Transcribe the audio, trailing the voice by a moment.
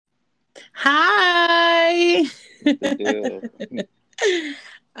Hi. What's the deal?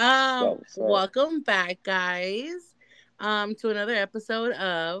 What's up? Welcome back, guys. To another episode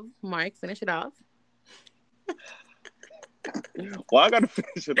of Mark. Finish it off. Well, I gotta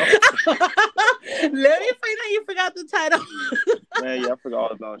finish it off. Let me find out you forgot the title. Man, yeah, I forgot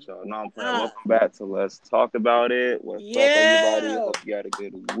all about y'all. No, I'm playing. uh, Welcome back to Let's Talk About It. What's up, everybody? yeah. Hope you had a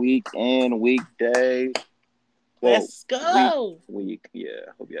good weekend, weekday. Well, Let's go. week. Yeah,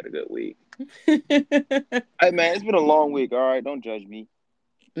 hope you had a good week. Hey, man, it's been a long week, all right? Don't judge me.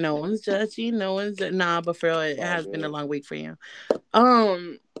 No one's judging. No one's nah, but for real, It's it all has been a good. long week for you.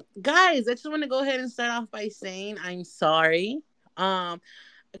 Um, guys, I just want to go ahead and start off by saying I'm sorry. Um,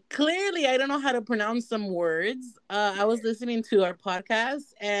 Clearly I don't know how to pronounce some words. I was listening to our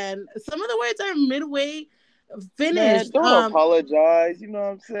podcast and some of the words are midway Man, finished. don't apologize. You know what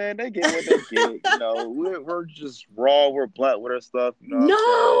I'm saying? They get what they get. We're just raw. We're blunt with our stuff. You know what I'm saying?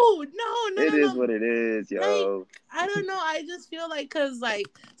 No, no, no, It no, is no. what it is, Like, yo. I don't know. I just feel like because like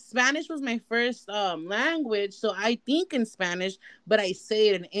Spanish was my first language, so I think in Spanish, but I say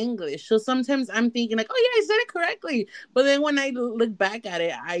it in English. So sometimes I'm thinking like, oh yeah, I said it correctly. But then when I look back at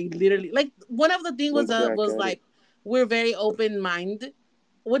it, I literally like one of the things Look back was at it. like we're very open minded.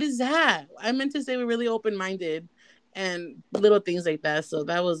 What is that? I meant to say we're really open minded and little things like that. So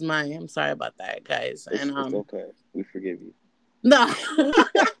that was my. I'm sorry about that, guys. And It's okay. We forgive you. no.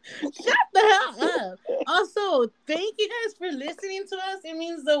 Shut the hell up. Also, thank you guys for listening to us. It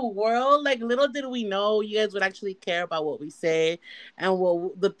means the world. Like little did we know you guys would actually care about what we say and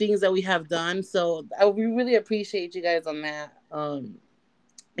what the things that we have done. So we really appreciate you guys on that. Yeah, we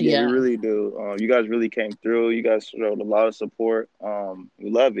Yeah. really do. You guys really came through. You guys showed a lot of support. We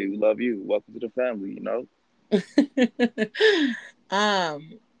love it. We love you. Welcome to the family.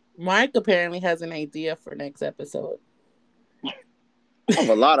 um Mark apparently has an idea for next episode. I have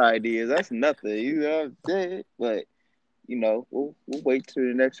a lot of ideas. That's nothing. You know what I'm saying? But we'll wait till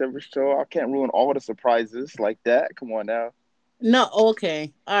the next episode. I can't ruin all the surprises like that. Come on now. No,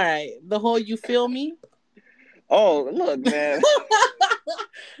 okay. All right. The whole you feel me? Oh, look, man.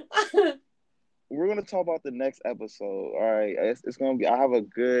 We're gonna talk about the next episode. All right, it's gonna be. I have a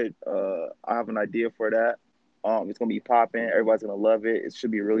good. I have an idea for that. It's gonna be popping. Everybody's gonna love it. It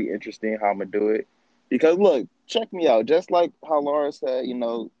should be really interesting how I'm gonna do it. Because look, check me out. Just like how Laura said,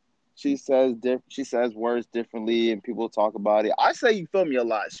 she says words differently, and people talk about it. I say you feel me a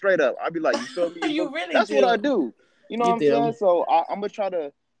lot, straight up. I'd be like, you feel me? You feel You me? really That's what I do. do. You know what You I'm saying? do. So I'm gonna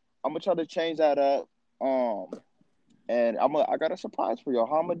try to change that up. And I got a surprise for y'all.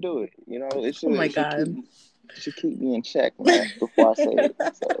 How I'm gonna do it? Oh my It should keep god. me in check, man. Before I say it,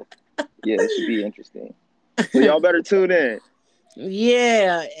 so yeah, it should be interesting. So y'all better tune in.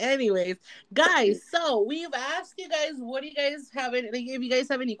 Yeah. Anyways, guys, so we've asked you guys, what do you guys have? Like, if you guys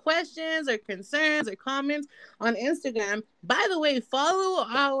have any questions or concerns or comments on Instagram, by the way, follow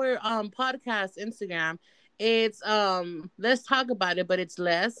our podcast Instagram. It's let's talk about it, but it's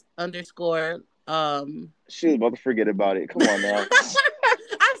less underscore She was about to forget about it. Come on now.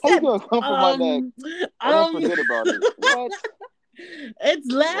 I How you said gonna come for my neck and then um forget about it? What?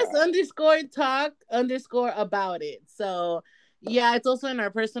 it's less Wow. underscore talk underscore about it. So yeah, it's also in our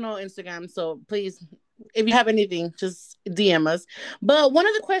personal Instagram. So please, if you have anything, just DM us. But one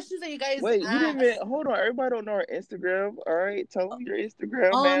of the questions that you guys Wait, you didn't even asked, hold on. Everybody don't know our Instagram. All right, tell them your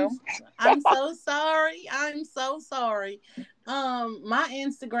Instagram, um, ma'am. I'm so sorry. I'm so sorry. My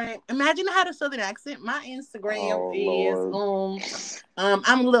Instagram. Imagine I had a southern accent. My Instagram Oh is Lord.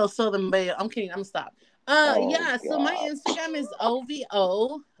 I'm a little southern, but I'm kidding. I'm stop. Oh Yeah. So my God. Instagram is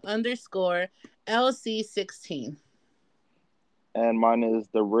OVO underscore LC16. And mine is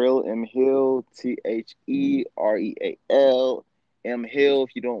the real M Hill, Thereal M Hill.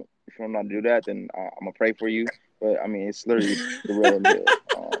 If you don't know how to do that, then I'm gonna pray for you. But I mean, it's literally the real M Hill.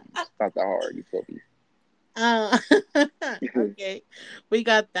 It's not that hard. You feel Uh, me? okay, we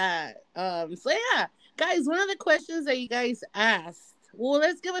got that. So yeah, guys, one of the questions that you guys asked. Well,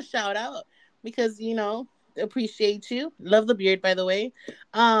 let's give a shout out because appreciate you. Love the beard, by the way.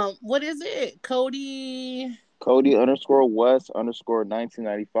 What is it, Cody? Cody underscore West underscore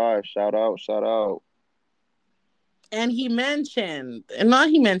 1995. Shout out, shout out. And he mentioned, and not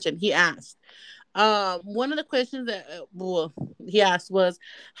he mentioned, he asked. One of the questions that he asked was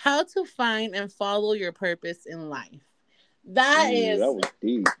how to find and follow your purpose in life. That Ooh, that is was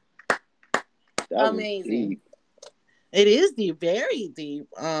deep. That was amazing. deep. It is deep, very deep.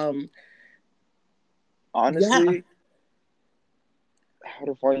 Yeah. Honestly, how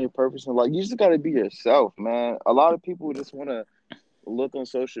to find your purpose in life? You just gotta be yourself, man. A lot of people just wanna look on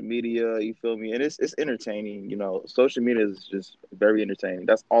social media, you feel me? And it's entertaining, you know. Social media is just very entertaining.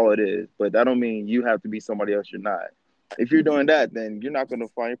 That's all it is. But that don't mean you have to be somebody else you're not. If you're doing that, then you're not gonna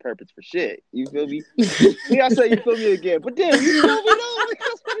find your purpose for shit. You feel me? See, I say you feel me again, but damn, you feel me though? Like,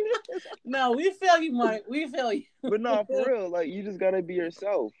 that's what it is. No, we feel you, Mike. We feel you. But no, for real, like you just gotta be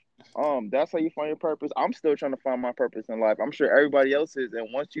yourself. That's how you find your purpose. I'm still trying to find my purpose in life. I'm sure everybody else is, and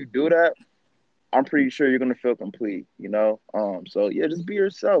once you do that, I'm pretty sure you're gonna feel complete, you know. So yeah, just be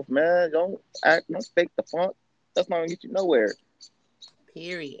yourself, man. Don't fake the funk. That's not gonna get you nowhere.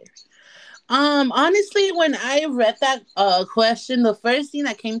 Period. Honestly, when I read that question, the first thing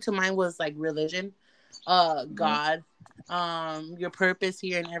that came to mind was like religion, Mm-hmm. God, your purpose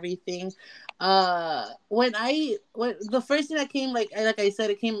here and everything. When the first thing that came, like I said,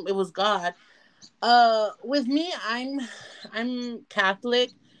 it was God. With me, I'm Catholic,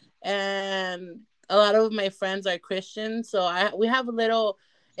 and a lot of my friends are Christian, so I we have a little.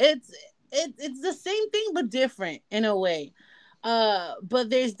 It's it's the same thing but different in a way. But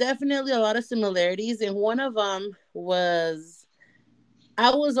there's definitely a lot of similarities, and one of them was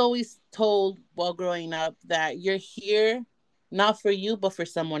I was always told while growing up that you're here not for you, but for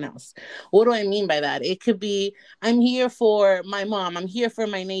someone else. What do I mean by that? It could be I'm here for my mom, I'm here for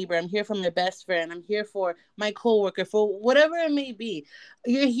my neighbor, I'm here for my best friend, I'm here for my coworker, for whatever it may be.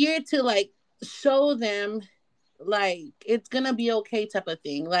 You're here to like show them like it's gonna be okay type of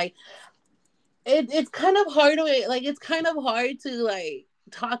thing. Like it's kind of hard to it's kind of hard to like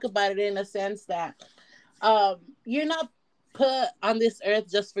talk about it in a sense that you're not put on this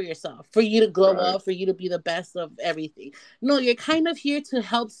earth just for yourself, for you to glow Right. up, for you to be the best of everything. No, you're kind of here to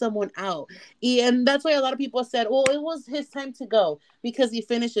help someone out. And that's why a lot of people said, well, it was his time to go because he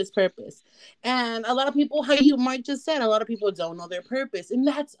finished his purpose. And a lot of people, how you might just said, a lot of people don't know their purpose, and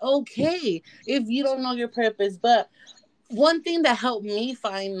that's okay if you don't know your purpose. But one thing that helped me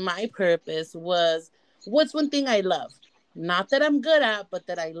find my purpose was what's one thing I love? Not that I'm good at, but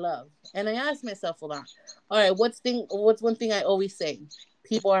that I love. And I asked myself a lot, all right, what's one thing I always say?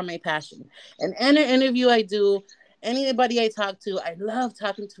 People are my passion. And any interview I do, anybody I talk to, I love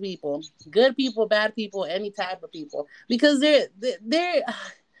talking to people. Good people, bad people, any type of people. Because they're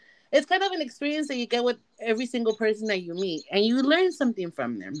it's kind of an experience that you get with every single person that you meet and you learn something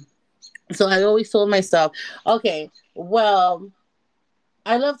from them. So I always told myself, okay, well,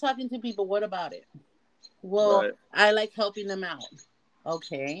 I love talking to people. What about it? Well, Right. I like helping them out.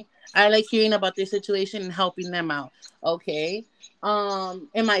 Okay. I like hearing about their situation and helping them out. Okay. Am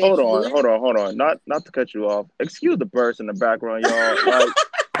I a Hold on, healer? hold on, hold on. Not to cut you off. Excuse the birds in the background, y'all. Like,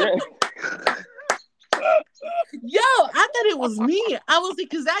 yeah. Yo, I thought it was me. I was like,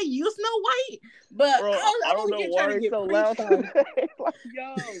 cause I use Snow White, but Bro, I I'm don't over know here trying why to it's get so loud preached on. today. Like,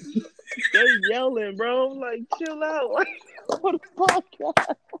 yo, they yelling, bro. Like, chill out. Like, what the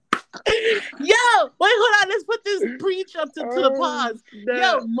fuck? Yo, wait, hold on. Let's put this preach up to the Oh, pause. Yo,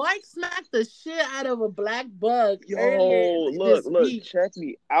 snap. Mike smacked the shit out of a black bug earlier Yo, look, this look, week. check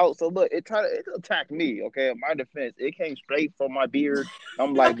me out. So look, it attacked me. Okay, in my defense, it came straight from my beard.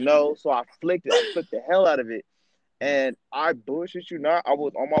 I'm like, no, so I flicked it. I flicked the hell out of it, and I bullshit you not. I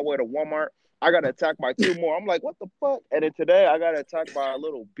was on my way to Walmart. I got attacked by two more. I'm like, what the fuck? And then today I got attacked by a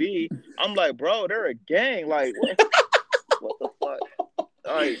little bee. I'm like, bro, they're a gang. Like, what the fuck?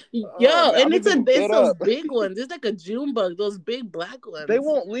 Like, oh Yo, man, I and need to go it's get those up. big ones. It's like a June bug, those big black They ones.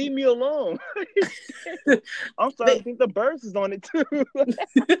 won't leave me alone. I'm starting to they think the birds is on it too. I'm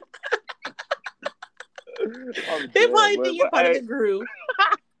they dead, probably think you're but part of hey, the group.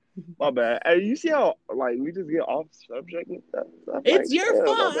 my bad. Hey, you see how like we just get off subject with that stuff? It's Like, your yeah, my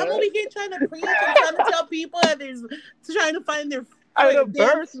fault. I'm bad. over here trying to preach. I'm trying to tell people that there's trying to find their Hey, the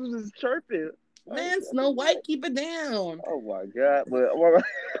damn birds was just chirping. Like, man. what Snow the White, fuck? keep it down. Oh my god! But well,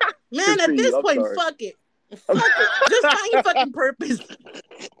 Man, at continue. this I'm point, sorry. fuck it. Fuck it. Just find your fucking purpose.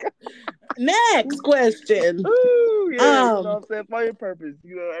 Next question. Ooh, yeah, you know what Um, I'm saying? Find your purpose.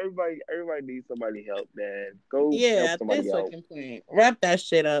 You know, everybody needs somebody help, man. Go yeah, help at somebody this out. fucking point. Wrap that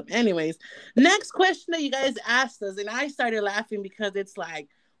shit up. Anyways, next question that you guys asked us, and I started laughing because it's like,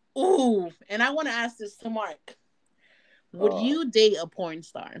 ooh, and I want to ask this to Mark. Would Uh, you date a porn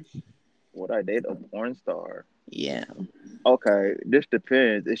star? would I date a porn star? Yeah. Okay, this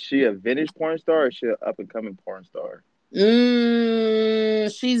depends. Is she a vintage porn star or is she an up and coming porn star?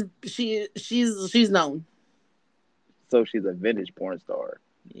 She's known. So she's a vintage porn star,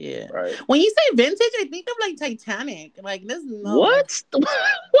 Yeah. right? When you say vintage, I think of like Titanic. Like this no. What?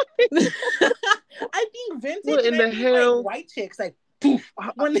 I think vintage What and in I the think like hell? white chicks like poof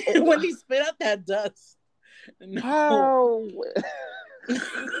when they, when they spit out that dust. No. How?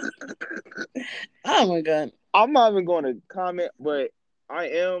 Oh my god. I'm not even going to comment, but I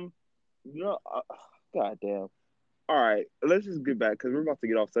am. You know, goddamn. All right, let's just get back because we're about to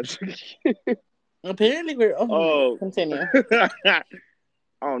get off subject. Apparently, we're. Oh, Oh, continue.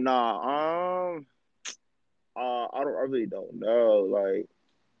 oh no. I don't. I really don't know. Like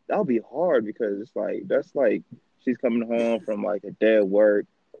that'll be hard because it's like that's like she's coming home from like a day of work,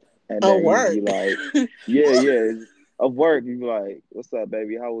 and Oh, then you'd be work. like, yeah, yeah, of work. You'd be like, what's up,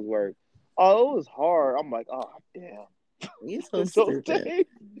 baby? How was work? Oh, it was hard. I'm like, oh damn, You so it's so stupid. day.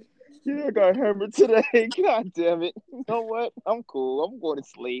 Yeah, I got hammered today. God damn it. You know what? I'm cool. I'm going to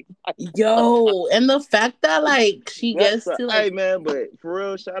sleep. Yo, and the fact that like she That's gets to hey like, man, but for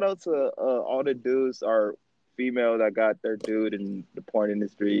real, shout out to all the dudes or female that got their dude in the porn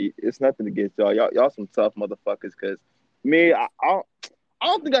industry. It's nothing against y'all. Y'all some tough motherfuckers. Cause me, I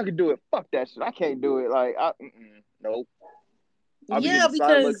don't think I could do it. Fuck that shit. I can't do it. Like, nope. I'll be yeah, getting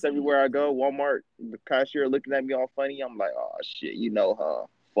side looks because everywhere I go. Walmart, the cashier looking at me all funny. I'm like, oh shit, you know, huh?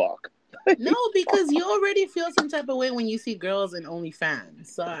 Fuck. no, because you already feel some type of way when you see girls in OnlyFans.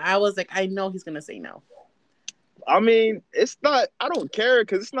 So I was like, I know he's gonna say no. I mean, it's not. I don't care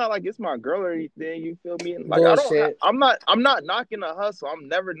because it's not like it's my girl or anything. You feel me? Like I don't. Bullshit. I'm not. I'm not knocking the hustle. I'm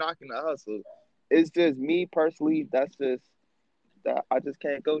never knocking the hustle. It's just me personally. That's just that I just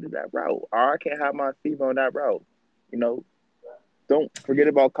can't go to that route, or I can't have my feet on that route. You know, don't forget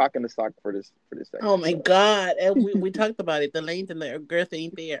about cocking the sock for this Oh segment. my So god. And we talked about it. The length and the girth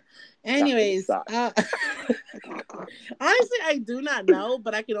ain't there. cocking the Anyways, sock. honestly, I do not know,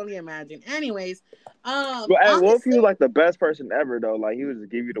 but I can only imagine. Anyways, But hey, what if he honestly, was like the best person ever though? Like he was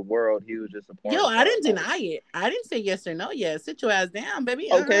just give you the world. He was just a yo, porn I star. didn't Like deny it. I didn't say yes or no yet. Sit your ass down, baby.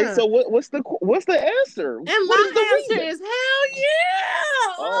 okay, so what's the answer? And What is my the answer reason? is hell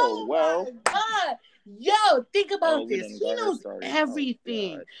yeah. Oh Oh well. my god. Yo, think Oh, about we this. done He got her knows started. Oh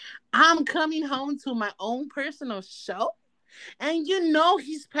everything. God. I'm coming home to my own personal show. And you know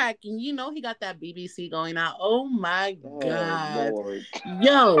he's packing. You know he got that BBC going out. Oh my Oh God. Lord.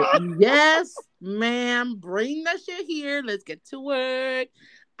 Yo, yes, ma'am. Bring that shit here. Let's get to work.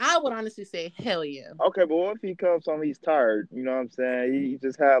 I would honestly say hell yeah. Okay, but what if he comes home, he's tired? You know what I'm saying? He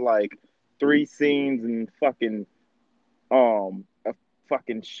just had like 3 scenes and fucking a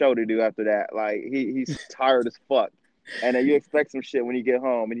fucking show to do after that. Like he's tired as fuck. And then you expect some shit when you get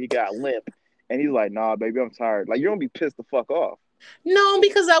home and he got limp and he's like, nah, baby, I'm tired. Like you're gonna be pissed the fuck off. No,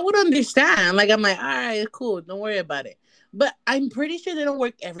 because I would understand. Like I'm like, all right, cool. Don't worry about it. But I'm pretty sure they don't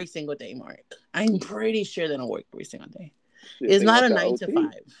work every single day, Mark. I'm pretty sure they don't work every single day. Shit, It's think not about a that 9 to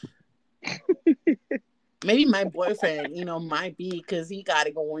 5. OT. Maybe my boyfriend, might be because he got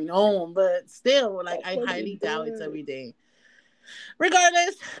it going on, but still, like, I'm I highly fucking doubt it's dead. every day.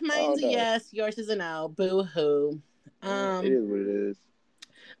 Regardless, Oh mine's a no. yes, yours is a no. Boo hoo. It Um, is what it is.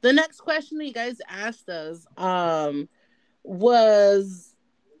 the next question that you guys asked us, was,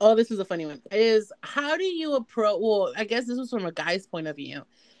 oh, this is a funny one. Is how do you approach? Well, I guess this was from a guy's point of view.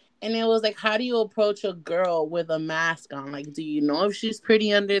 And it was like, how do you approach a girl with a mask on? Like, do you know if she's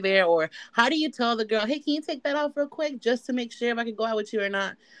pretty under there? Or how do you tell the girl, hey, can you take that off real quick just to make sure if I can go out with you or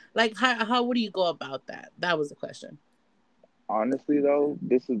not? Like, how would you go about that? That was the question. Honestly though,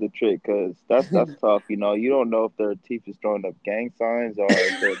 this is the trick because that's tough. You know, you don't know if their teeth is throwing up gang signs or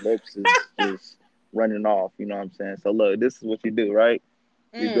if their lips is just running off. You know what I'm saying? So look, this is what you do, right?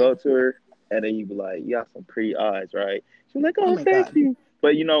 You go Mm. to her and then you be like, "You got some pretty eyes, right?" She's like, Oh "Oh, my thank God. you."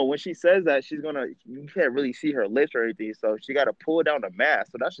 But you know, when she says that, you can't really see her lips or anything, so she got to pull down the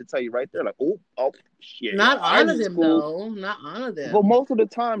mask. So that should tell you right there, like, oh, shit, your Not all eyes of is them, cool. though. Not all of But them. most of the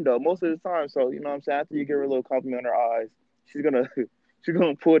time, though, most of the time, so you know what I'm saying. After you give her a little compliment on her eyes, she's gonna she's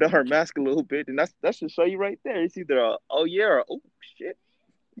gonna pull down her mask a little bit, and that should show you right there. It's either oh yeah or oh shit.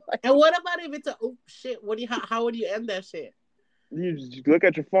 And what about if it's a, oh, shit, what do you, how would you end that shit? You just look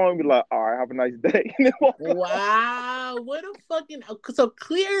at your phone and be like, all right, have a nice day, and then walk off. Wow. What a fucking, so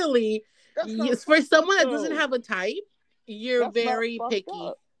clearly, That's not for fucked up someone that doesn't though. have a type, you're That's not very fucked picky.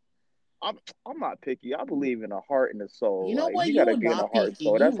 up. I'm not picky. I believe in a heart and a soul. You know Like what? you gotta You be in a not heart and picky.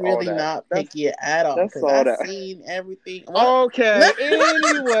 soul. You That's all really that. not picky at all. That's Cause all I that. seen everything. What? Okay.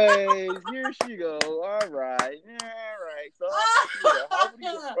 Anyways, here she go. All right. Yeah. All right. So how would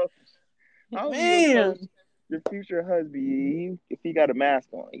you approach Man, your future husband if he got a mask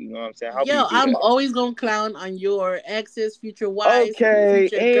on? You know what I'm saying? How would you yo, do I'm that? always gonna clown on your exes, future wives, Okay.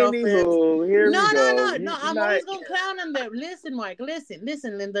 future girlfriends. Anywho, here No, we no, go. no, no. You're I'm not. always gonna clown on them. Listen, Mark.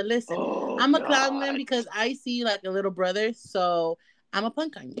 Listen, Linda. Listen. Oh I'm a clown on them God. because I see like a little brother. So I'm a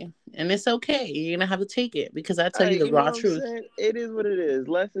punk on you, and it's okay. You're gonna have to take it because I tell you Hey, the you know raw what I'm truth. saying? It is what it is.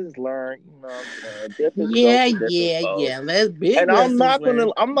 Lessons learned. You know what I'm saying? Different strokes Yeah, for different yeah, folks. yeah. Let's big And lessons I'm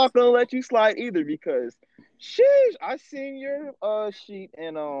learned. not gonna let you slide either because Sheesh, I seen your sheet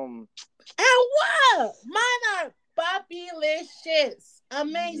and And what? Mine are populicious.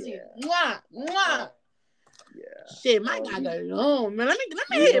 Amazing. yeah, Mwah, mwah. yeah. Shit, my guy got it on, man. Let me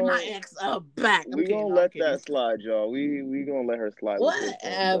We hit my gon' ex up back. I'm we kidding. gonna No, I'm let kidding. that slide, y'all. We gonna let her slide with this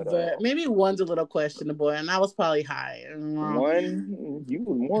one, but Whatever. Maybe one's a little questionable, and I was probably high. one you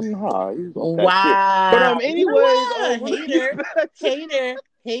was more than high. You was on that shit. But Wow. You know anyways, what? we're gonna get Hater, back to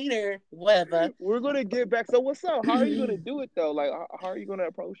hater, whatever. we're gonna get back. So what's up? How are you gonna do it though? Like how are you gonna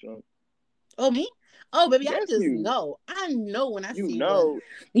approach them? Oh, me? Oh, baby, I Yes, just know. I know when I you see one. know.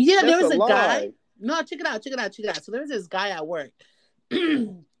 Yeah, there That's a was a guy. lie. No, check it out, check it out, check it out. So there was this guy at work.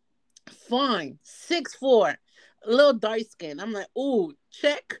 Fine, 6'4", a little dark skin. I'm like, ooh,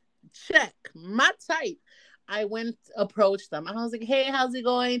 check, check, my type. I went approached them. I was like, hey, how's it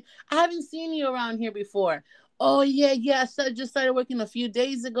going? I haven't seen you around here before. Oh yeah, yeah. So I just started working a few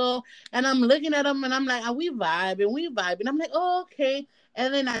days ago, and I'm looking at him, and I'm like, we vibing, we vibing. I'm like, oh okay.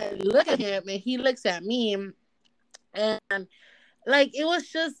 And then I look at him, and he looks at me, and like it was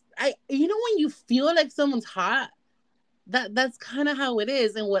just you know when you feel like someone's hot, that's kind of how it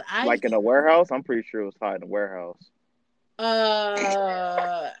is. And what I Like in a warehouse? I'm pretty sure it was high in a warehouse.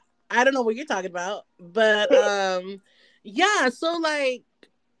 uh I don't know what you're talking about, but yeah, so like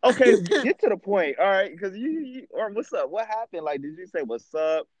Okay, get to the point. All right, because you or what's up? What happened? Like, did you say what's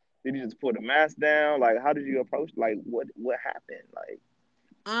up? Did you just put the mask down? Like, how did you approach? Like, what happened? Like,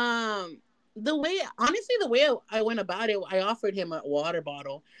 um the way honestly the way I went about it, I offered him a water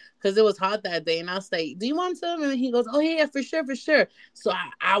bottle because it was hot that day, and I was like, do you want some? And he goes, oh yeah, for sure, for sure. So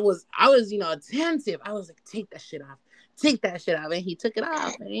I was attentive. I was like, take that shit off, and he took it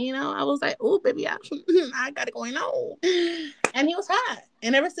off, and I was like, oh baby, I got it going on. And he was hot,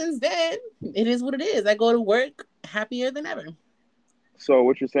 and ever since then it is what it is. I go to work happier than ever. so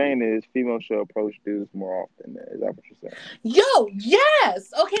what you're saying is females should approach dudes more often. Is that what you're saying? Yo,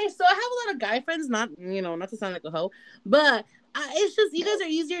 yes. Okay, so I have a lot of guy friends, not to sound like a hoe, but it's just you guys are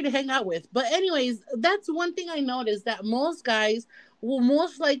easier to hang out with. But anyways, that's one thing I noticed, that most guys will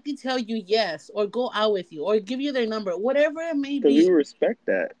most likely tell you yes or go out with you or give you their number, whatever it may Because we be. respect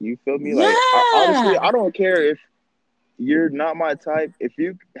that. You feel me? Like, honestly, Yeah. I don't care if you're not my type. If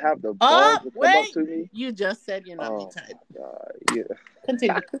you have the balls Oh, to come up wait. to me, You just said you're not my oh type. my god, yeah.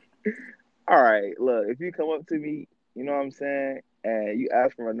 Continue. All right, look, if you come up to me, you know what I'm saying, and you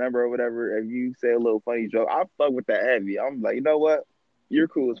ask for my number or whatever, if you say a little funny joke, I fuck with that heavy. I'm like, you know what? You're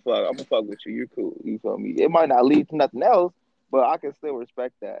cool as fuck. I'm gonna fuck with you. You're cool. You feel me? It might not lead to nothing else, but I can still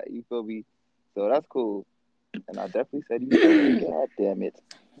respect that. You feel me? So that's cool. And I definitely said you feel me. God damn it.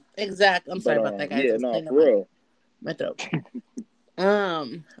 Exactly. I'm But sorry about that, guys. I yeah, was no, cleaning up for my, real. my throat.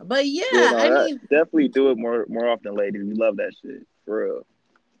 But yeah, Yeah, no, I that mean, definitely do it more often, ladies. We love that shit. For real.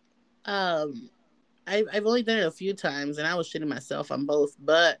 um, I've only done it a few times, and I was shitting myself on both,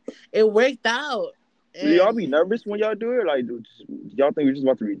 but it worked out. Do y'all And be nervous when y'all do it? Like, do y'all think we just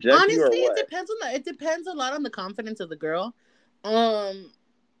about to reject you or honestly, what? it depends a lot on the confidence of the girl. Um,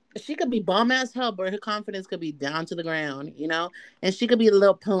 she could be bomb as hell, but her confidence could be down to the ground. And she could be a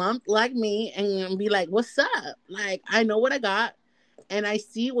little plump like me and be like, "What's up? Like, I know what I got, and I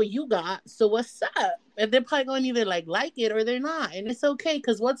see what you got. So what's up?" And they're probably going to either like it or they're not, and it's okay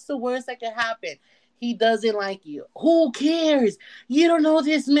because what's the worst that can happen? He doesn't like you. Who cares? You don't know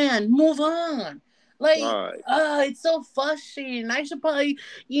this man. Move on. Like, Right. it's so frustrating. I should probably,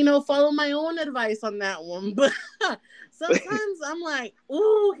 follow my own advice on that one. But sometimes I'm like,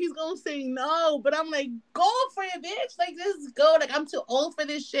 ooh, he's gonna say no. But I'm like, go for it, bitch. Like, just go. Like, I'm too old for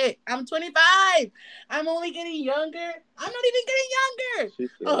this shit. I'm 25. I'm only getting younger. I'm not even getting younger. She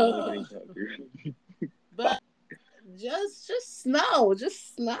said I'm only getting younger. But just know.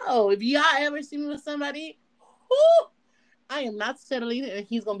 Just know. If y'all ever see me with somebody, whoo, I am not settling, and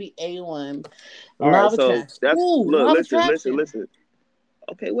he's gonna be A1. All right, Love so attraction. that's Ooh, look, love listen, attraction. listen.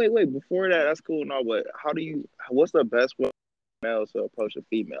 Okay, wait. Before that, that's cool and all, but what's the best way for males to approach a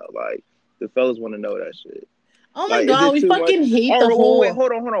female? Like, the fellas want to know that shit. Oh my Like, is god, it we too much? fucking hate Oh, the wait, whole.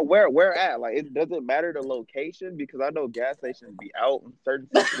 hold on. Where at? Like, it doesn't matter the location because I know gas stations be out in certain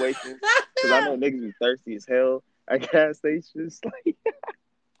situations. Because I know niggas be thirsty as hell at gas stations.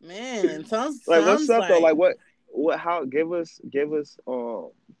 Man, sounds Like, what's sounds up though? like Like, what? How? Give us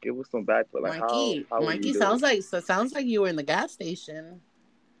some backfoot. Like, Mikey. how would you Mikey do it? sounds like you were in the gas station.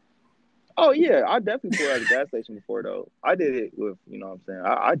 Oh yeah, I definitely pulled out a gas station before though. I did it with, you know what I'm saying.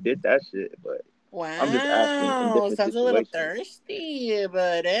 I did that shit, but I'm just asking in Wow, different sounds a little situations. thirsty,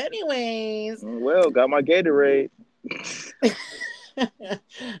 but anyways. Well, got my Gatorade.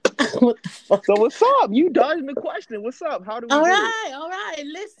 What the fuck? So what's up? You dodging the question. What's up? How do we All do it? right, all right.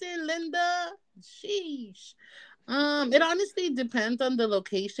 Listen, Linda. Sheesh. It honestly depends on the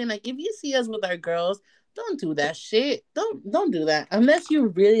location. Like if you see us with our girls, don't do that shit. Don't do that unless you're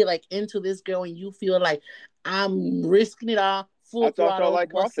really like into this girl and you feel like I'm risking it all, I full thought y'all throttle.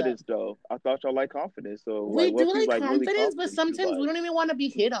 like What's up? confidence though. I thought y'all like confidence. So like, We what do if he's like like really confidence, but confident? You sometimes we like, don't even want to be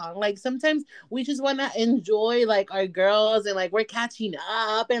hit on. Like sometimes we just want to enjoy like our girls and like we're catching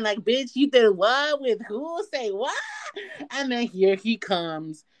up and like, bitch, you did what with who? Say what? And then here he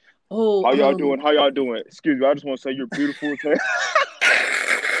comes. Oh, how y'all doing? How y'all doing? Excuse me, I just want to say you're beautiful as hell.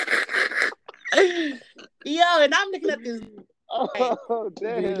 yo, and I'm looking at this like, Oh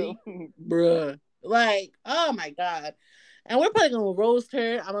damn. really, bruh, like, oh my god. And we're probably gonna roast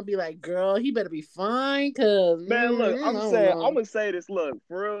her. I'm gonna be like, girl, he better be fine, cause Man, look, I don't I'm know. gonna say this. Look,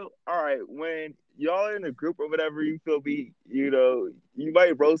 for real. All right, when y'all are in a group or whatever, you feel me. You know, you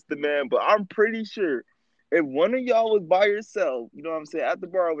might roast the man, but I'm pretty sure if one of y'all was by yourself, you know what I'm saying, at the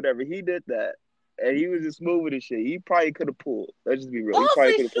bar or whatever, he did that, and he was just smooth with his shit. He probably could have pulled. Let's just be real. He Oh,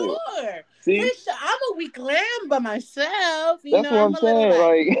 probably for could have pulled. sure. For See, sure. I'm a weak lamb by myself. You that's know, what I'm I'm a little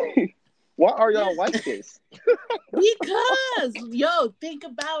saying. like, Like, why are y'all like this? because, yo, think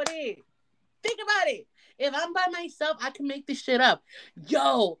about it. Think about it. If I'm by myself, I can make this shit up.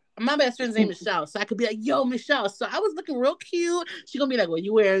 Yo, my best friend's name is Michelle. So I could be like, yo, Michelle. So I was looking real cute. She gonna be like, what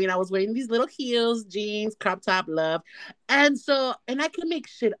you wearing? And I was wearing these little heels, jeans, crop top, love. And so, and I can make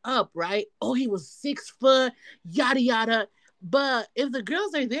shit up, right? Oh, he was 6 foot, yada yada. But if the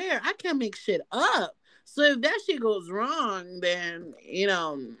girls are there, I can't make shit up. So if that shit goes wrong, then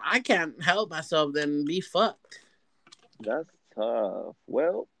I can't help myself. Then be fucked. That's tough.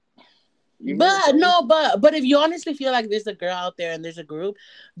 Well, you hear it, But Tony? no, but if you honestly feel like there's a girl out there and there's a group,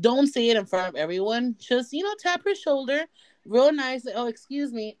 don't say it in front of everyone. Just tap her shoulder, real nice. Oh,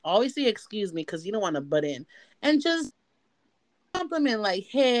 excuse me. Always say excuse me because you don't want to butt in, and just compliment like,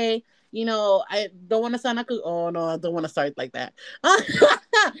 hey, I don't want to sound like oh no, I don't want to start like that.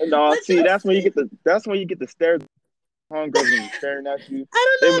 No, But see, just that's when you get the stares. Homegirls gonna be staring at you.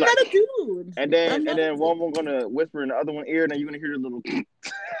 I don't They be know. I'm like, not a dude. and I'm not a then dude. one of them gonna whisper in the other one ear, and then you're gonna hear the little.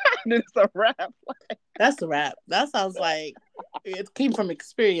 And then it's a wrap. That's a wrap. That sounds like it came from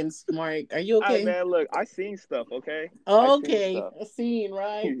experience, Mark. Are you All right, okay? man. Look, I seen stuff. Okay, I seen Okay, stuff. a scene,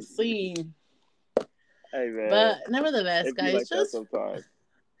 right? Hey, Scene. man, But nevertheless, it be guys, like that just sometimes.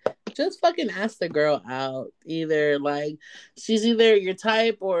 fucking ask the girl out. Either like she's either your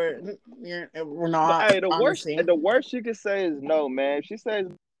type or But not. hey, Honestly, the worst you can say is no, man. If she says,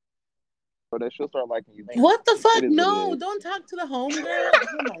 "Oh," then she'll start liking you. what the It fuck? is what it No, is. don't talk to the homegirl.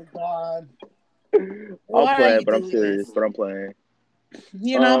 Oh my god, I'm why are playing, you but I'm doing serious. this? But I'm playing.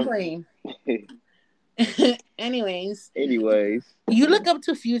 You're not Um. playing. Anyways, Anyways, you look up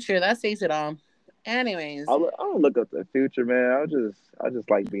to Future. That says it all. Anyways, I don't look up to the future, man. I just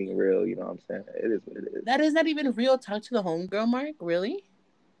like being real. You know what I'm saying? It is what it is. that is not even real. Talk to the homegirl, Mark. Really?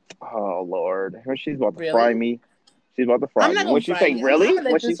 Oh Lord, when she's about to fry Really? me, she's about to fry I'm me. not When gonna she fry say you. I'm really, gonna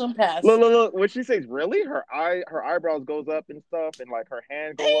let this one pass. look, when she says really, her eyebrows goes up and stuff, and like her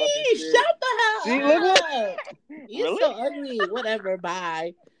hand go up and Hey, shit. shut the See, look, hell up. You're really? so ugly. Whatever.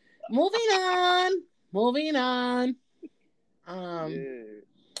 Bye. Moving on. Moving on. Um, Yeah.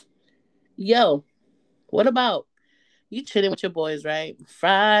 yo, what about you chilling with your boys, right?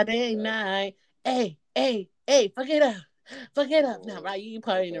 Friday night. Hey, hey, hey, fuck it up. Fuck it up. Now, Oh, right? You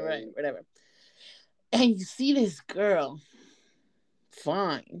partying it right, okay. whatever. And you see this girl.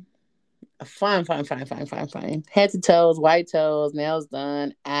 Fine. Fine, fine, fine, fine, fine, fine. Head to toes, white toes, nails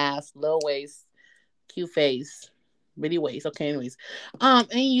done, ass, low waist, cute face, bitty waist. Okay, anyways, and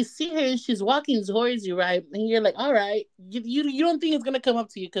you see her and she's walking towards you, right? And you're like, all right, you don't think it's gonna come up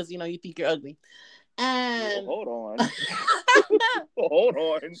to you because you think you're ugly, Well, and hold on. Hold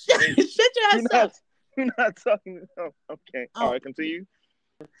on. shut your You're ass not up. you're not talking. Oh, okay. All Oh, right. Continue.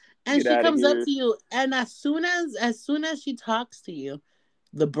 and Get she out of comes up here. to you, and as soon as she talks to you,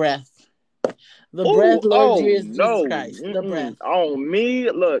 the breath, the breath, Oh, Lord oh Jesus no. Christ, the breath. On me.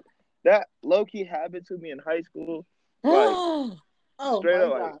 Look, that low key happened to me in high school. Like Oh straight my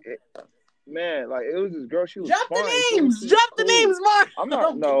up, like god. man, like it was this girl. She was Drop the fine too. names. She was Drop the cool. names, Mark. I'm not.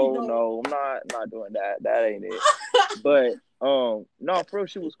 I'm kidding. No, No. no. I'm not doing that. That ain't it. But no, for real,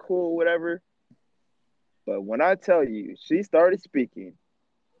 she was cool, whatever. But when I tell you, she started speaking.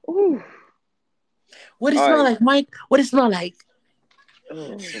 Ooh, What it smell I like, Mike? What it smell like?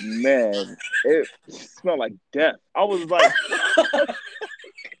 oh man, it smelled like death. I was like,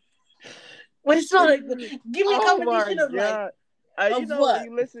 What it smell like? Give me a oh my combination of like god. You of know when what?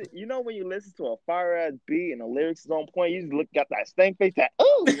 you listen, when you listen to a fire ass beat and the lyrics is on point, you just look at that stank face, that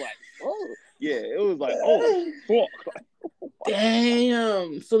oh, like oh yeah, it was like oh fuck,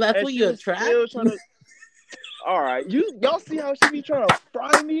 Damn. So that's And what she you was attract? still trying to. All right, y'all see how she be trying to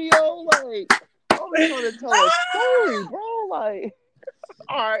fry me, yo? Like, I'm just trying to tell a story, bro. Like,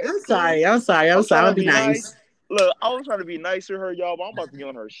 all right, it's I'm cool. sorry. I'm sorry. I'm I'm sorry. trying I'm to gonna be be nice. nice. Look, I was trying to be nice to her, y'all, but I'm about to get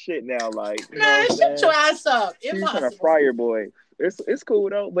on her shit now. Like, you know Man, what I'm shut your saying? ass up. She's trying to Impossible. fry your boy. It's cool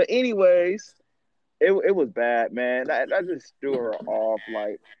though. But anyways, it was bad, man. That just threw her off.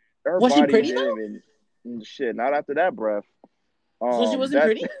 Like, her Was she body pretty didn't though? even shit. Not after that breath. So she wasn't That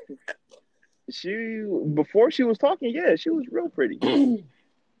pretty? she before she was talking, yeah, she was real pretty.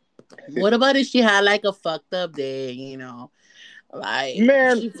 What about if she had like a fucked up day, you know? Like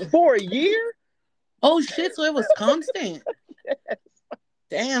Man, she for a year? oh shit, so it was constant.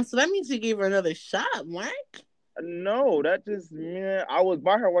 Damn, so that means you gave her another shot, Mark. No, that just man, I was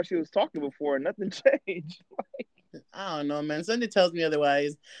by her while she was talking before and nothing changed. I don't know, man. Something tells me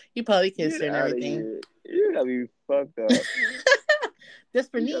otherwise. You probably kissed Get her and out of everything. here. You gotta be fucked up.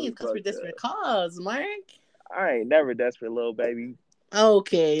 Desperate You gotta needs, be because for fucked desperate up. cause, Mark. I ain't never desperate, little baby.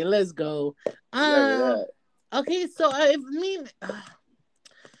 Okay, let's go. Never Um. that. Okay, so I mean,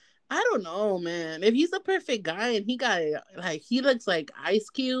 I don't know, man. If he's a perfect guy and he got like he looks like Ice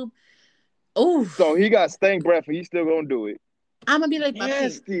Cube, So oof. he got stank breath and he's still gonna do it. I'm gonna be like, my pain.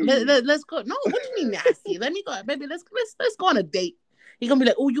 Nasty. Let's go. No, what you mean nasty? Let me go, baby. Let's go on a date. He gonna be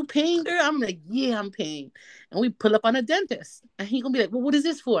like, oh, you paying, girl? I'm like, yeah, I'm paying. And we pull up on a dentist, and he gonna be like, well, what is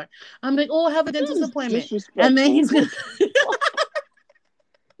this for? I'm like, oh, I have a That dentist is appointment. And then disrespectful. he's gonna,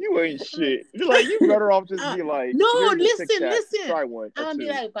 You ain't shit. You're like, you better off just be like, no, here's a Tic listen, Tac. listen. Try one I'm or gonna be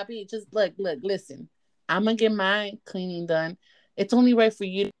two. like, papi, just look, listen. I'm gonna get my cleaning done. It's only right for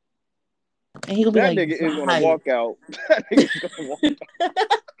you. And he gonna be That like, nigga is gonna right. walk out. That nigga's gonna walk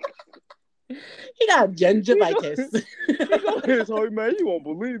out. He got He gonna, gingivitis. he gonna hit his heart, man. You won't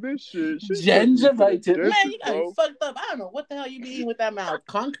believe this shit. She took me to the Gingivitis. Man, you dentist, got me bro. fucked up. I don't know what the hell you be eating with that mouth.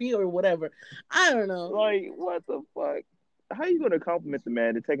 Concrete or whatever. I don't know. Like, what the fuck? How you gonna compliment the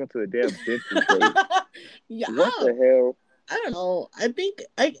man to take him to a damn dentist date? Yeah, What the hell? I don't know. I think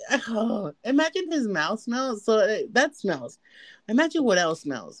imagine his mouth smells. So that smells. Imagine what else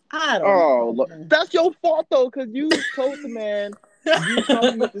smells. I don't Oh, know. look, that's your fault though, because you told the man, you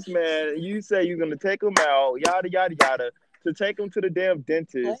compliment this man, and you say you're gonna take him out, yada yada yada, to take him to the damn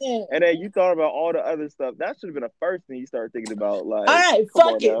dentist, All and then you thought about all the other stuff. That should have been the first thing you started thinking about. Like, right, come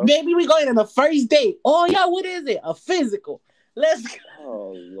fuck on it. now. Maybe we going on the first date. Oh yeah, what is it? A physical. Let's go.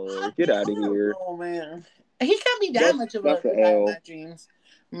 Oh I Lord, get mean, out I of don't here. know, man. He can't be that much of That's the an guy in my L. dreams.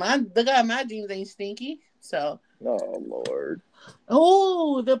 The guy in my dreams ain't stinky. So Oh Lord,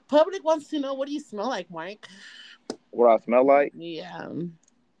 oh, the public wants to know what do you smell like, Mike? what I smell like? Yeah.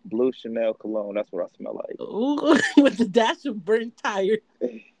 Blue Chanel cologne. That's what I smell Ooh, with the dash of burnt tire.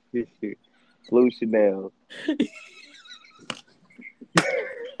 like. Blue Chanel.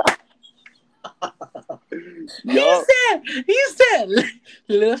 Yup. He said,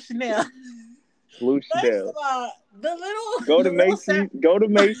 Little Chanel. Blue First Chanel. of all, Go the to little Macy's. Go to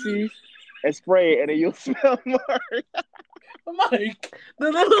Macy's and spray it, and then you'll smell more. Mike,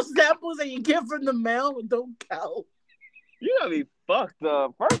 the little samples that you get from the mail don't count. You gotta be fucked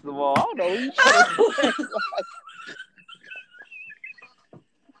up. First of all, I don't know who you trying to say.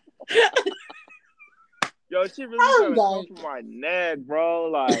 Yo, she really I'm trying to come like, for my neck, bro.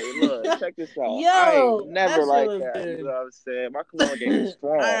 Like, look, check this out. I ain't yo, never that shit like was that. You good. know what I'm saying? My cologne game is All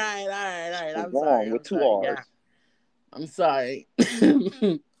strong. right, all right, all right. I'm sorry. Strong I'm with two sorry. Yeah, R's. I'm sorry.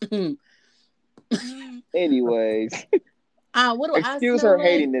 Anyways, What do I excuse her smell like?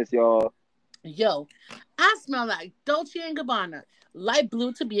 hating this, y'all. Yo, I smell like Dolce and Gabbana, light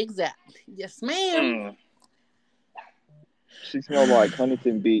blue to be exact. Yes, ma'am. Mm. She smells like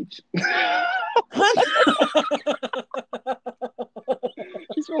Huntington Beach.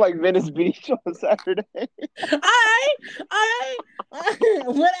 She smells like Venice Beach on Saturday. All right,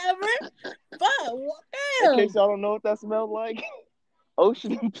 whatever. But In damn, case y'all don't know what that smells like,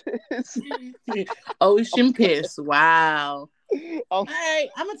 ocean piss. ocean piss. Wow. I'm, All right,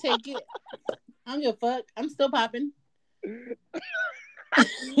 I'm gonna take it. I don't give a fuck. I'm still popping.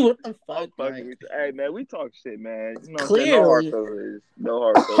 What the I'm fuck, fucking Mike? with you. Hey man, we talk shit, man. You know what I'm saying? No hard Clearly. feelings. No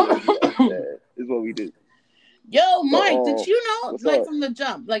hard feelings. You know what I'm saying? This is what we do. Yo, But Mike, did you know, what's like up? from the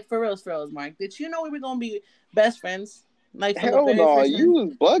jump, like for reals, Mike, did you know we were gonna be best friends? Like from the Hell very no, first you time?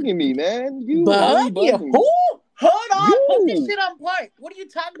 was bugging me, man. You was Bug really you? bugging Who? me. Hold on, put this You, shit on point. What are you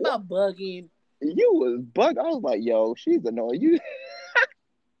talking about, bugging? you was bug. I was like, yo, she's annoying. You,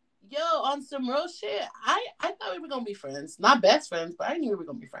 Yo, on some real shit, I thought we were gonna be friends. Not best friends, but I knew we were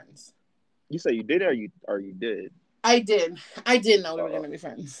gonna be friends. you say you did, or you did. I did. I did know we were Uh, gonna be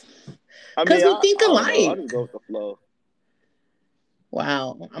friends. I Cause mean, we think I don't know. I alike. just go with the flow.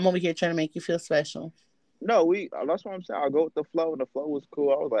 Wow. I'm over here trying to make you feel special. No, that's what I'm saying. I go with the flow, and the flow was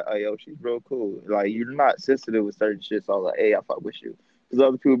cool. I was like, oh, yo, she's real cool. Like, you're not sensitive with certain shit. So I was like, hey, I fuck with you. Because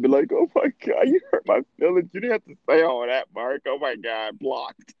other people be like, oh my God, you hurt my feelings. You didn't have to say all that, Mark. Oh my God,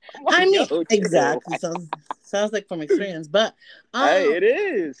 blocked. I'm I like, mean, yo, chill. exactly. Sounds like from experience. But Hey, um it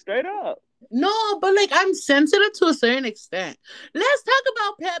is straight up. no, but like I'm sensitive to a certain extent. Let's talk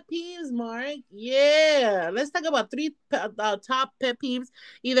about pet peeves, Mark. Yeah, let's talk about top pet peeves,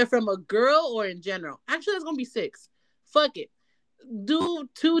 either from a girl or in general. Actually, it's gonna be six. Fuck it. Do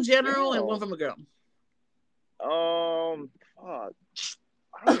two general and one Damn. from a girl. Fuck.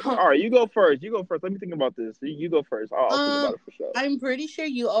 All right, you go first. You go first. Let me think about this. You go first. I'll think about um, it for sure. I'm pretty sure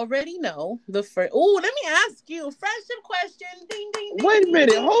you already know the first. Oh, let me ask you friendship question. Ding, ding, ding, Wait a ding, minute.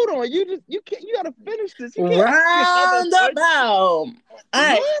 ding. Hold on. You can't. You gotta finish this. You can't ask me another question. Roundabout. All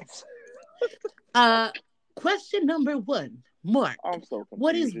right. What? Uh, question number one, Mark. I'm so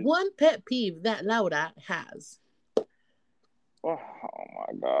What is confused. one pet peeve that Laura has? Oh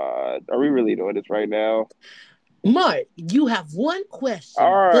my God. Are we really doing this right now? Mark, you have one All question. The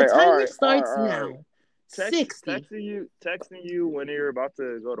right, all timer right, all right, starts all right. now. 60. Texting you when you're about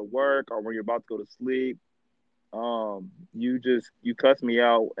to go to work or when you're about to go to sleep. You cuss me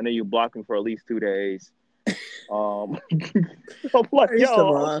out and then you block me for at least 2 days. I'm like, First of yo,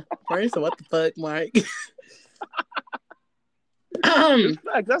 all, what the fuck, Mark? it's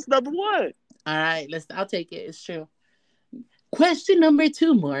facts. That's number one. All right, I'll take it. It's true. Question number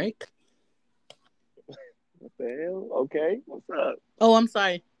two, Mark. What the hell? Okay, what's up? Oh, I'm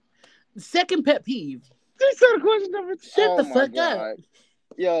sorry. Second pet peeve. This is question number two. Shut Oh the my fuck up. God.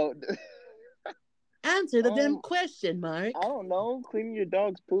 Yo, Answer the damn question, Mark. I don't know. Cleaning your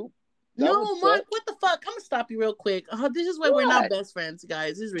dog's poop. That would No, suck. Mark, what the fuck? I'm gonna stop you real quick. This is why we're not What? best friends,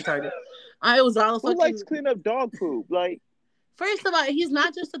 guys. This is retarded. I was all Who likes fucking. clean up dog poop? Like, First of all, he's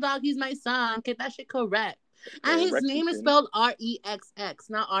not just a dog, he's my son. Get that shit correct. And okay, his name is Rexington. spelled Rexx,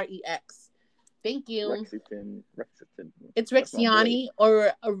 not Rex. Thank you. Rexington. It's That's my boy. Rexiani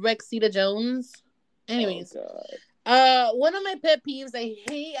or Rexita Jones. Oh Anyways, God. one of my pet peeves, I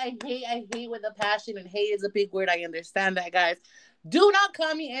hate with a passion, and hate is a big word. I understand that, guys. Do not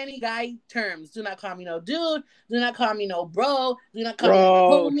call me any guy terms. Do not call me no dude. Do not call me no bro. Do not call me no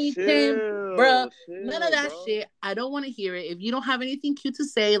Bro, homie, pimp, bruh. chill, None of chill, that bro. shit. I don't want to hear it. If you don't have anything cute to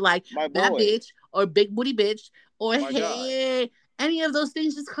say, like My bad boy, bitch or big booty bitch or my guy, hey, any of those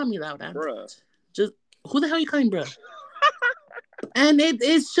things, just call me Laura. bruh. Just who the hell you calling, bruh? And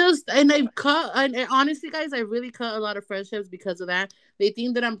it's just, and I've cut, and honestly, guys, I really cut a lot of friendships because of that. They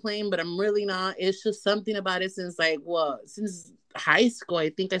think that I'm playing, but I'm really not. It's just something about it since like what, since high school. I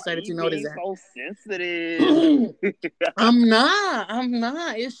think I Why started to you notice being that. so sensitive? I'm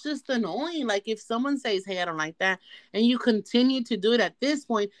not. It's just annoying. Like if someone says, "Hey, I don't like that," and you continue to do it at this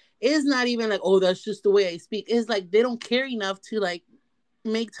point, it's not even like, "Oh, that's just the way I speak." It's like they don't care enough to like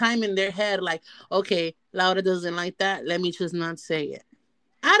make time in their head. Like, okay, Laura doesn't like that. Let me just not say it.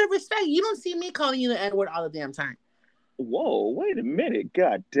 Out of respect, you don't see me calling you the N word all the damn time. Whoa, wait a minute.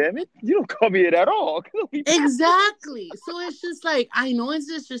 God damn it. You don't call me it at all. Exactly. So it's just like, I know it's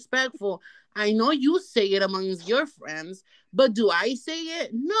disrespectful. I know you say it amongst your friends, but do I say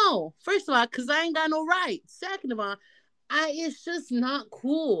it? No. First of all, because I ain't got no right. Second of all, it's just not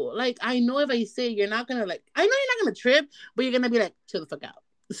cool. Like, I know if I say it, you're not gonna like, I know you're not gonna trip, but you're gonna be like, chill the fuck out.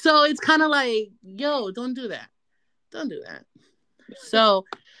 So it's kind of like, yo, don't do that. Don't do that. So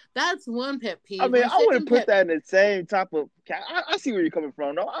that's one pet I peeve. mean, My I wouldn't second put pet. that in the same type of. I see where you're coming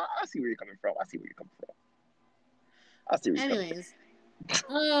from. No, I see where you're coming from. I see where you're coming from. I see where you're coming Anyways,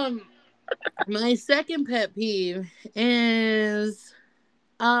 my second pet peeve is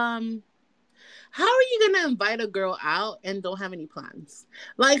how are you gonna invite a girl out and don't have any plans?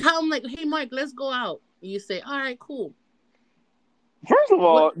 Like how I'm like, hey Mike, let's go out. You say, all right, cool. First of What?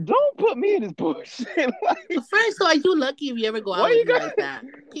 all, don't put me in this bullshit. Like, First of all, you lucky if you ever go why out with you me like that. why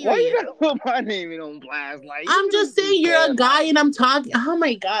you Period. gotta put my name in on blast? Like, I'm you just saying just you're a bad. guy and I'm talking. Oh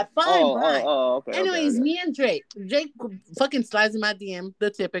my god, fine, fine. Okay, Anyways, okay. me and Drake. Drake fucking slides in my DM,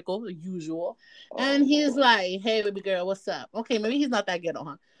 the typical, the usual. And Oh he's Lord. like, hey, baby girl, what's up? Okay, maybe he's not that ghetto,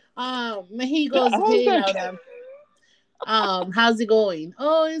 huh? He goes, How's hey, that? Laura, how's it going?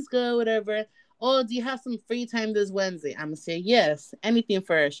 Oh, it's good, whatever. Oh, do you have some free time this Wednesday? I'm gonna say yes. Anything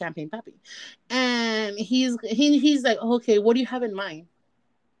for a champagne puppy. And he's like, okay, what do you have in mind?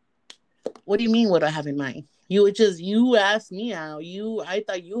 What do you mean? What do I have in mind? You asked me out. I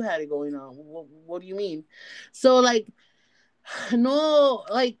thought you had it going on. What do you mean? So like no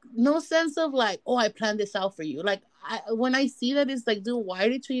sense of like, oh, I planned this out for you. Like when I see that, it's like, dude, why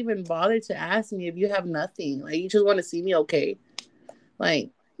did you even bother to ask me if you have nothing? Like you just want to see me, okay?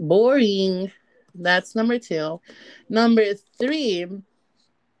 Like boring. That's number two. Number three,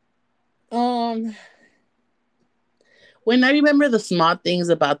 um, when I remember the small things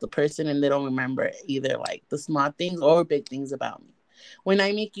about the person and they don't remember either like the small things or big things about me. When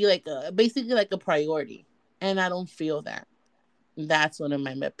I make you like a basically like a priority and I don't feel that. That's one of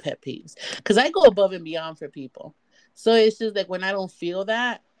my pet peeves. Because I go above and beyond for people. So it's just like when I don't feel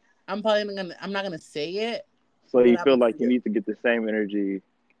that, I'm not gonna say it, So but you I'm feel gonna like you feel. need to get the same energy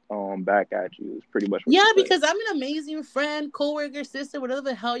back at you is pretty much what Yeah, you're saying. because I'm an amazing friend, coworker, sister, whatever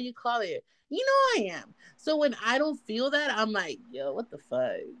the hell you call it. You know I am. So when I don't feel that, I'm like, yo, what the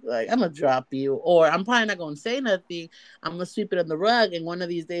fuck? Like, I'm gonna drop you, or I'm probably not gonna say nothing. I'm gonna sweep it on the rug, and one of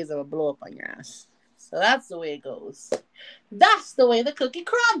these days I'm gonna blow up on your ass. So that's the way it goes. That's the way the cookie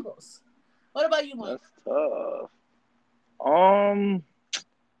crumbles. What about you, Mike? That's tough. Um,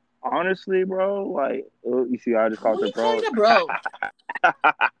 honestly, bro, like you see, I just Who called her you calling bro. a bro?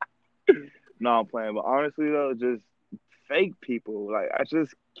 No, I'm playing, but honestly though, just fake people. Like I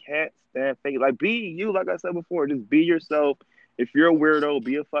just can't stand fake. Like be you, like I said before, just be yourself. If you're a weirdo,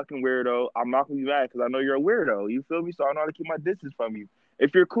 be a fucking weirdo. I'm not gonna be mad because I know you're a weirdo. You feel me? So I know how to keep my distance from you.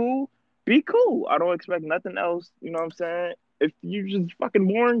 If you're cool, be cool. I don't expect nothing else. You know what I'm saying? If you just fucking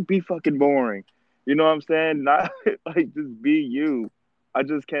boring, be fucking boring. You know what I'm saying? Not like just be you. I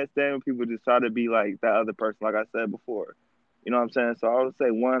just can't stand when people just try to be like that other person, like I said before. You know what I'm saying? So I would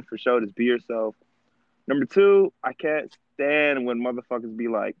say one for sure, just be yourself. Number two, I can't stand when motherfuckers be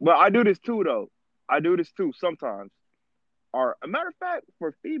like, well, I do this too though. I do this too sometimes. Or a matter of fact,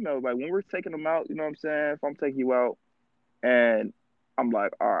 for females, like when we're taking them out, you know what I'm saying? If I'm taking you out and I'm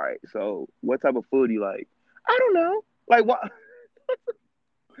like, all right, so what type of food do you like? I don't know. Like what?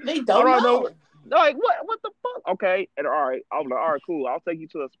 They How do don't I know? know. Like what the fuck? Okay, and all right, I'm like, all right, cool. I'll take you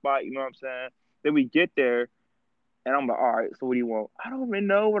to a spot. You know what I'm saying? Then we get there, and I'm like, all right, so what do you want? I don't even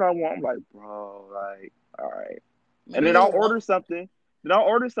know what I want. I'm like, bro, like, all right. And Maybe then they I'll don't want. order something. Then I'll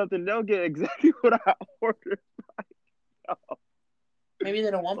order something. They'll get exactly what I ordered. Maybe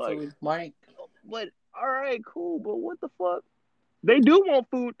they don't want Like, food, Mike. but all right, cool. But what the fuck? They do want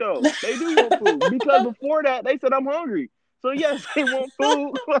food though. They do want food because before that they said I'm hungry. So yes, they want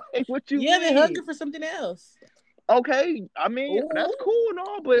food. Like, what you Yeah, they're hungry mean? for something else. Okay, I mean Ooh. that's cool and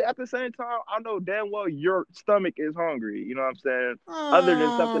all, but at the same time, I know damn well your stomach is hungry. You know what I'm saying? Other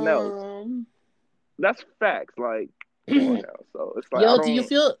than something else, Um. that's facts. Like, come on now. So it's like I Yo, don't.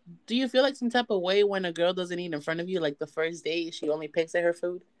 do you feel like some type of way when a girl doesn't eat in front of you, like the first date, she only picks at her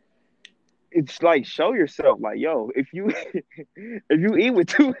food? It's like show yourself. Like, yo, if you if you eat with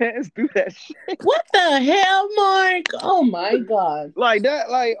two hands, do that shit What the hell, Mark? Oh my god. like that.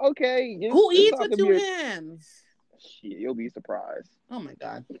 Like, okay, Who it's eats not with gonna two be a hands? shit. You'll be surprised. Oh my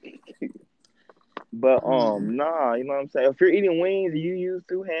god. But Mm. nah, you know what I'm saying. If you're eating wings, you use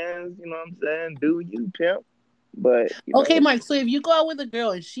two hands. You know what I'm saying. Do you pimp? But you Okay, know, Mark. So if you go out with a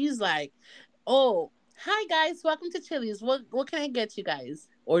girl and she's like, "Oh, hi guys, welcome to Chili's. What can I get you guys?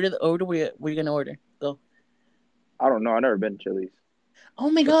 Order. We're gonna order. Go." I don't know. I never been to Chili's. Oh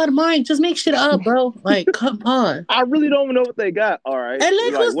my god, Mark, just make shit up, bro. Like, come on. I really don't even know what they got. All right, And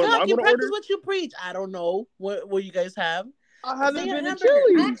let like who's what am I talking? gonna Practice order? what you preach. I don't know what you guys have. I Say haven't a been to hamburger.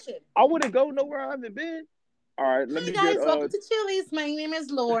 Chili's. Action. I wouldn't go nowhere I haven't been. All right, let me Hi get guys, welcome to Chili's. My name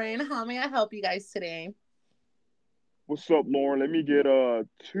is Lauren. How may I help you guys today? what's up, Lauren? Let me get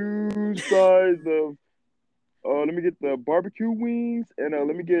two sides of let me get the barbecue wings and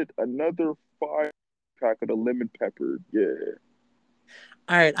let me get another 5 pack of the lemon pepper. Yeah.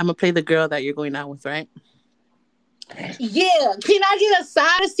 All right, I'm gonna play the girl that you're going out with, right? Yeah, can I get a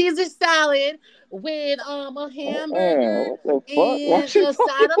side of Caesar salad with a hamburger What the fuck? Why and she a talking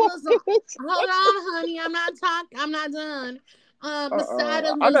side of like lasagna? this? Hold on, honey, I'm not talking. I'm not done. A side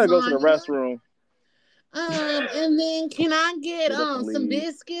of I gotta go to the lasagna. restroom. And then can I get Get up and some leave.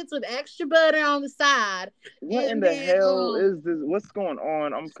 biscuits with extra butter on the side? What in And the then hell is this? What's going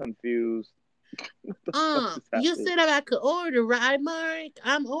on? I'm confused. What the fuck just you happened? said that I could order, right, Mark?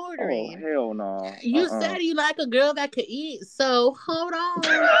 I'm Oh ordering. hell no. You said you like a girl that could eat, so hold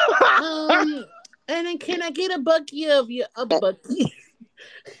on. Um, and then can I get a bucky of you? A bucky.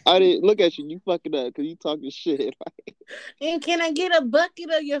 I didn't look at you. You fucking up because you talking shit. And can I get a bucket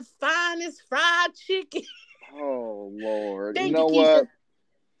of your finest fried chicken? Oh Lord. You Thank you, know Keisha. what?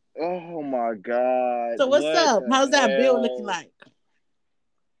 Oh my God. So what's What up? the How's that bill looking hell? like?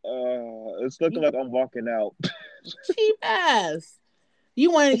 It's looking You like I'm walking out. cheap ass.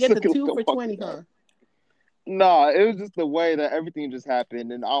 You wanted to It's get the looking like two I'm for walking 20, out. huh? No, it was just the way that everything just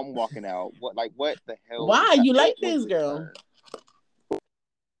happened, and I'm walking out. What the hell just Why? You happened? like What was this this girl? turn?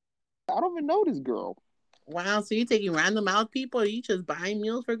 I don't even know this girl. Wow, so you taking random out people, or you just buying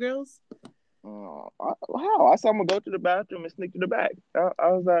meals for girls? How? I saw I'm gonna go to the bathroom and sneak to the back. I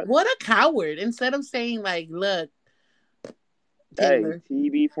was like, What a coward! Instead of saying like, "Look, hey, Taylor."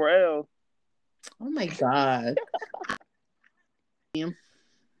 TB4L. Oh my god.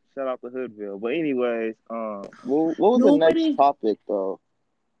 Shout out to Hoodville. But anyways, what was the next Nobody. topic though?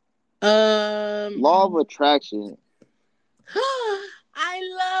 Um. Law of attraction. I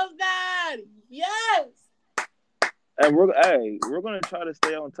love that. Yes. And we're gonna try to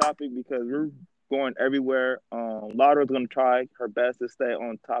stay on topic because we're going everywhere. Laura's gonna try her best to stay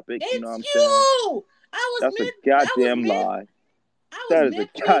on topic. You know what It's I'm saying? you. That's a goddamn lie. I was That is a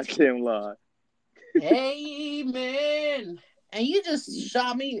mid preach. goddamn lie. Amen. And you just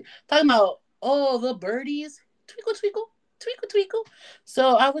shot me talking about the birdies. Twinkle twinkle. Twinkle twinkle.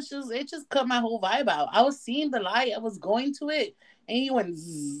 So it just cut my whole vibe out. I was seeing the light, I was going to it, and you went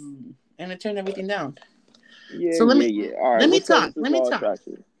zzz, and it turned everything down. Yeah, So yeah. All right, let me what's up talk. with this Let me law of talk.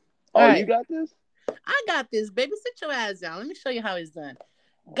 attraction? All Oh, you right. got this? I got this, baby. Sit your ass down. Let me show you how it's done.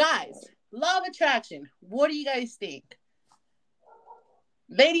 All Guys, law of attraction. What do you guys think?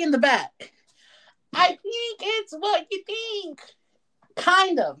 Lady in the back. I think it's what you think.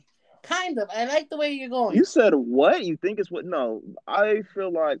 Kind of. Kind of. I like the way you're You going. said what? You think it's what? No, I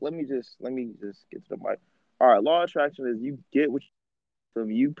feel like let me just get to the mic. All right, law of attraction is you get what you feel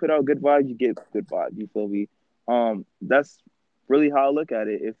me. You put out good vibes, you get good vibes. You feel me? That's really how I look at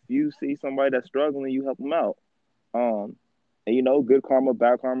it. If you see somebody that's struggling, you help them out. Um, and you know, good karma,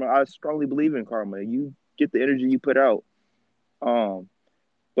 bad karma. I strongly believe in karma. You get the energy you put out. Um,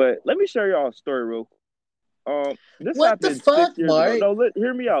 but let me share y'all a story real quick. This What the happened six fuck, years ago. Bart? No,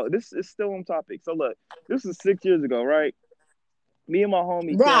 hear me out. This is still on topic. So look, this is 6 years ago, right? Me and my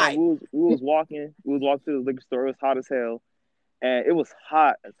homie Cam, Right. we was walking to the liquor store. It was hot as hell, and it was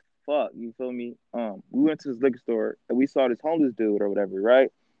hot as fuck. You feel me? We went to this liquor store and we saw this homeless dude or whatever, right?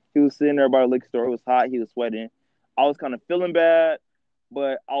 He was sitting there by the liquor store. It was hot. He was sweating. I was kind of feeling bad,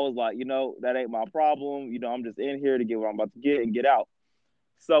 but I was like, you know, that ain't my problem. You know, I'm just in here to get what I'm about to get and get out.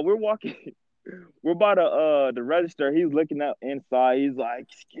 So we're walking. We're by the register. He's looking out inside. He's like,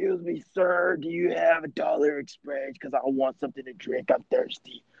 "Excuse me, sir. Do you have $1 exchange? Because I want something to drink. I'm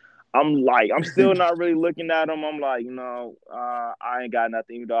thirsty." I'm like, I'm still not really looking at him. I'm like, no, I ain't got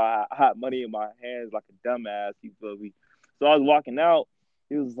nothing. Even though I had money in my hands like a dumbass. You feel me? So I was walking out.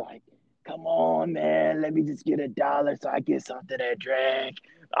 He was like, "Come on, man. Let me just get $1 so I get something to drink."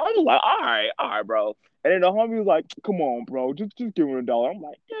 I was like, all right, bro. And then the homie was like, "Come on, bro. Just give him $1." I'm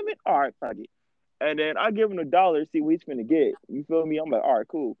like, "Damn it. All right, fuck it." And then I give him $1, see what he's finna get. You feel me? I'm like, all right,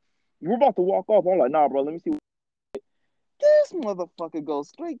 cool. We're about to walk off. I'm like, nah, bro, let me see. This motherfucker goes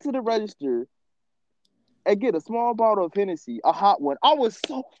straight to the register and get a small bottle of Hennessy, a hot one. I was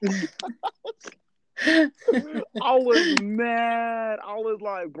so I was mad. I was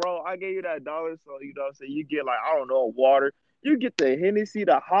like, bro, I gave you that dollar, so you know what I'm saying? You get like, I don't know, water. You get the Hennessy,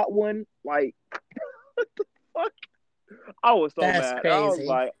 the hot one, like what the fuck? I was so That's mad. I was crazy.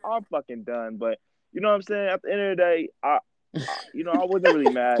 like, I'm fucking done. But you know what I'm saying? At the end of the day, you know, I wasn't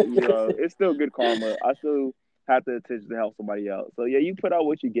really mad. You know, it's still good karma. I still have the intention to help somebody out. So yeah, you put out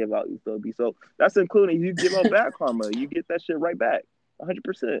what you give out. You feel me? So that's including if you give out bad karma, you get that shit right back,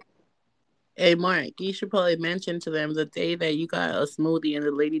 100%. Hey, Mark, you should probably mention to them the day that you got a smoothie and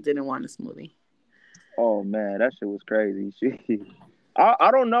the lady didn't want a smoothie. Oh man, that shit was crazy.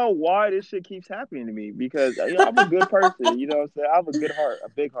 I don't know why this shit keeps happening to me because you know I'm a good person. You know what I'm saying? I have a good heart, a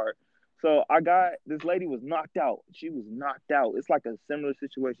big heart. So I got this lady was knocked out. She was knocked out. It's like a similar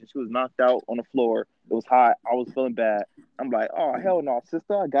situation. She was knocked out on the floor. It was hot. I was feeling bad. I'm like, oh hell no,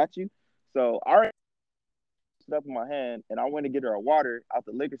 sister, I got you. So I already put up in my hand and I went to get her a water out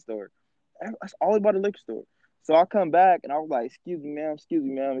the liquor store. That's all about the liquor store. So I come back and I was like, excuse me, ma'am.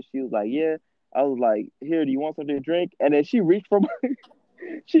 And she was like, yeah. I was like, here, do you want something to drink? And then she reached for my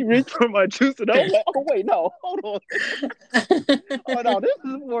she reached for my juice and I was like, oh wait, no, hold on. Oh no, this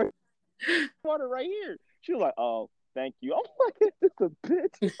is more water right here. She was like, oh, thank you. I'm like, this is a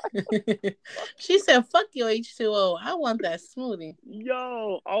bitch. She said, "Fuck your H2O. I want that smoothie."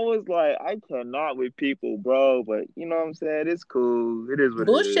 Yo, I was like, I cannot with people, bro. But you know what I'm saying? It's cool. It is what it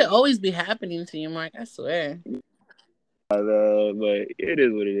Bullshit is. always be happening to you, Mark. I swear. But it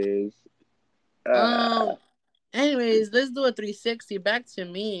is what it is. Uh, Um. Anyways, let's do a 360. Back to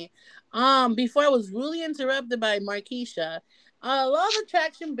me. Before I was really interrupted by Markeisha. Law of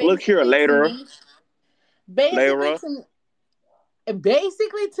attraction, look here later, basically Lara. to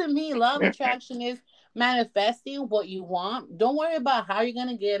basically to me, law of attraction is manifesting what you want. Don't worry about how you're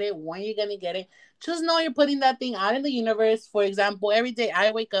gonna get it, when you're gonna get it. Just know you're putting that thing out in the universe. For example, every day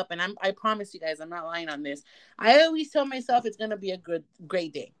I wake up and I promise you guys, I'm not lying on this. I always tell myself it's gonna be a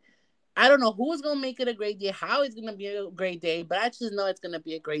great day. I don't know who's gonna make it a great day, how it's gonna be a great day, but I just know it's gonna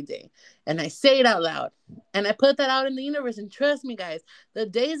be a great day. And I say it out loud. And I put that out in the universe. And trust me, guys, the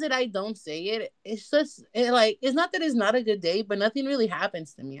days that I don't say it, it's just like it's not that it's not a good day, but nothing really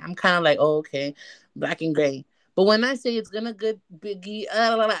happens to me. I'm kind of like, oh, okay, black and gray. But when I say it's gonna good biggie,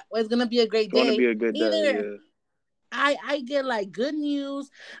 it's gonna be a great It's going to day, be a good day. either Yeah. I get like good news.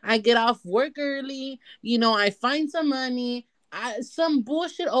 I get off work early. I find some money. Some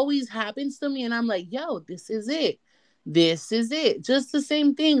bullshit always happens to me, and I'm like, yo, this is it. This is it. Just the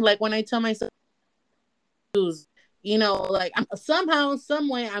same thing. Like when I tell myself, like somehow, some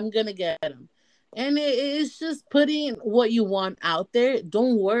way, I'm gonna get them. And it's just putting what you want out there.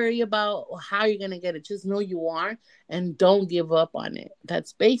 Don't worry about how you're gonna get it. Just know you are, and don't give up on it.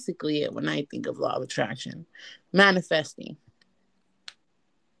 That's basically it when I think of law of attraction, manifesting.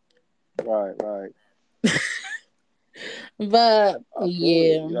 Right, right. But I feel it.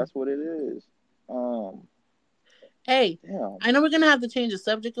 yeah, That's what it is. Um, hey, damn. I know we're gonna have to change the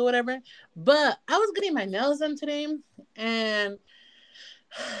subject or whatever, but I was getting my nails done today, and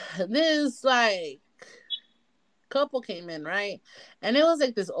this like couple came in, right? And it was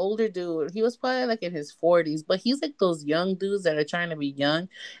like this older dude. He was probably like in his 40s, but he's like those young dudes that are trying to be young.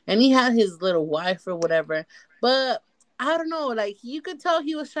 And he had his little wife or whatever. But I don't know, like you could tell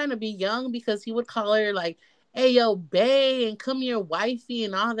he was trying to be young because he would call her like, hey yo, bae, and come here, wifey,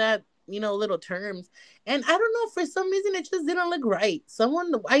 and all that, little terms. And I don't know, for some reason it just didn't look right.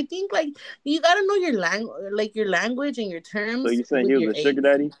 Someone I think like you gotta know your language and your So terms you saying with he was your a sugar age.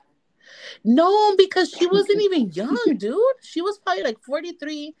 daddy? No, because she wasn't even young, dude. She was probably like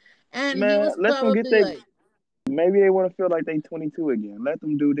 43, and he Man, was let them get probably they. like, Maybe they want to feel like they 22 again. Let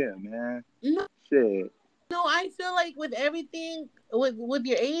them do them, man. no, Shit. no. I feel like with everything, with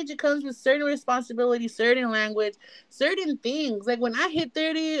your age, it comes with certain responsibilities, certain language, certain things. Like when I hit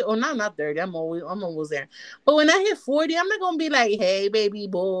 30, or not 30, I'm almost there. But when I hit 40, I'm not gonna be like, hey, baby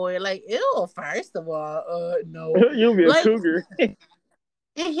boy, like, ew. First of all, no, You'll be a like. cougar.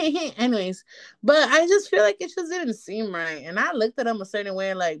 Anyways, but I just feel like it just didn't seem right, and I looked at him a certain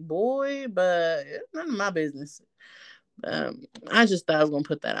way, like boy, but it's none of my business. I just thought I was gonna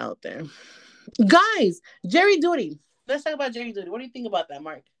put that out there, guys. Jerry Duty. Let's talk about Jerry Duty. What do you think about that,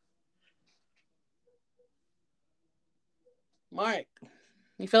 Mark? Mark,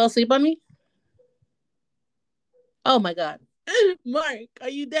 you fell asleep on me? Oh my god, Mark, are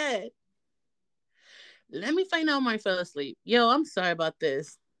you dead? Let me find out. Mark fell asleep. Yo, I'm sorry about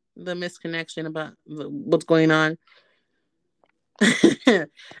this. The misconnection about what's going on. Let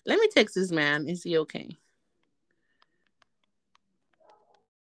me text this man. Is he okay?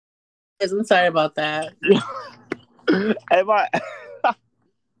 Guys, I'm sorry about that. Hey,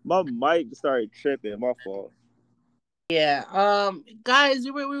 my mic started tripping. My fault. Yeah. Guys,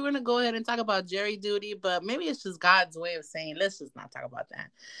 we were gonna go ahead and talk about Jerry Duty, but maybe it's just God's way of saying let's just not talk about that.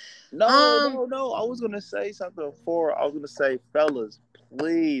 No, Um, no, no. I was gonna say something before. I was gonna say, fellas,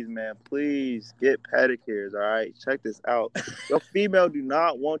 please, man, please get pedicures. All right, check this out. Your female do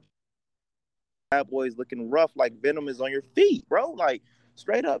not want bad boys looking rough like venom is on your feet, bro. Like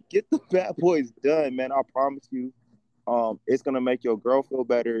straight up, get the bad boys done, man. I promise you. It's gonna make your girl feel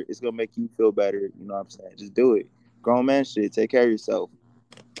better. It's gonna make you feel better. You know what I'm saying? Just do it. Grown man shit. Take care of yourself.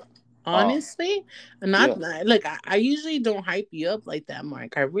 Um, Honestly, not yeah. like I usually don't hype you up like that,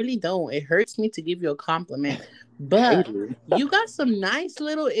 Mark. I really don't. It hurts me to give you a compliment, but Hater. you got some nice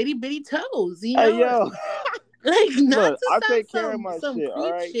little itty bitty toes, Hey yo, like not look, to I sound take care of my some shit. All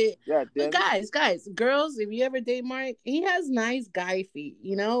creep right. shit, God but damn it. guys, girls, if you ever date Mark, he has nice guy feet.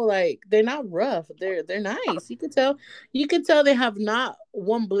 Like they're not rough. They're nice. You could tell they have not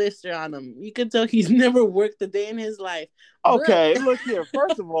one blister on them. You could tell he's never worked a day in his life. But Okay, look here.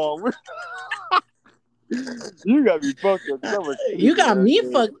 First of all, you got me fucked up because I'm a you cougar got ass me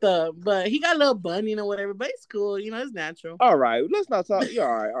nigga. fucked up. But he got a little bunny or whatever. But it's cool. It's natural. All right, let's not talk. Yeah,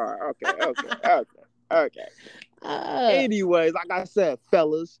 all right. Okay, okay, okay, okay. uh, Anyways, like I said,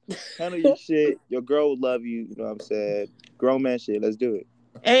 fellas, handle your shit. Your girl will love you. You know what I'm saying? Grown man shit. Let's do it.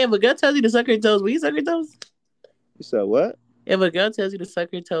 hey, if a girl tells you to suck her toes, will you suck her toes? You said what? If a girl tells you to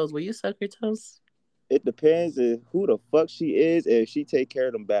suck her toes, will you suck her toes? It depends on who the fuck she is and if she take care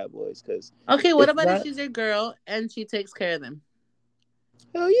of them bad boys. Cause Okay, what if about if not, she's your girl and she takes care of them?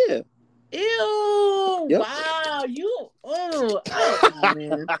 hell yeah. Ew! Yep. Wow, I don't know,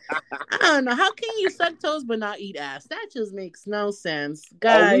 man. I don't know. How can you suck toes but not eat ass? That just makes no sense, Are we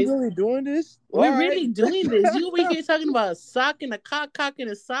guys. really doing this? All We're right. really doing this. You over here talking about a sock and a cock and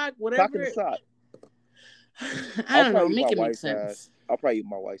a sock, Cock in the whatever. sock. I I'll don't know. probably eat my Make it make wife's sense. ass. I'll probably eat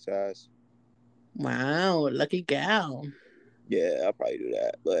my wife's ass. Wow, lucky gal. Yeah, I'll probably do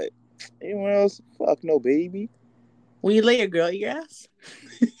that. But anyone else? Fuck no, baby. Will you lay your girl your ass?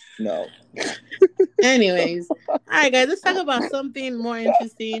 No. Anyways, all right, guys. Let's talk about something more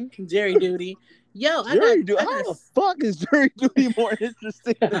interesting. Jerry duty. Yo, Jury duty. I got. How the fuck is jury duty more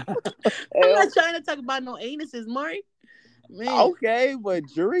interesting than I'm hell? not trying to talk about no anuses, Maury. Man. Okay, but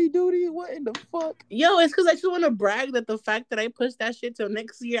jury duty? What in the fuck? Yo, it's because I just want to brag that the fact that I pushed that shit till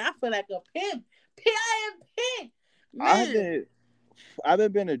next year, I feel like a pimp. P-I-M-P. Man.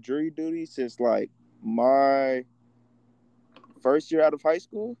 I've been a jury duty since like my first year out of high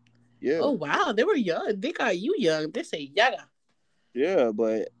school. Yeah. Oh, wow. They were young. They got you young. They say yaga. Yeah,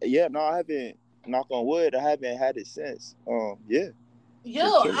 but yeah, no, I haven't. Knock on wood, I haven't had it since. Yeah. Yo,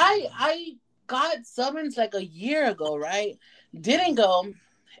 I got summons like a year ago, right? Didn't go.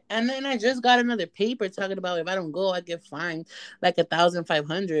 And then I just got another paper talking about if I don't go, I get fined like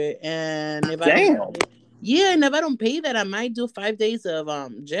 1,500. And if I don't Damn. yeah, and if I don't pay that, I might do 5 days of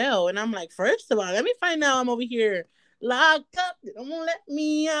jail. And I'm like, first of all, let me find out I'm over here locked up. They don't want to let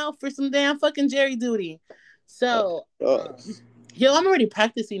me out for some damn fucking Jerry duty. So yo, I'm already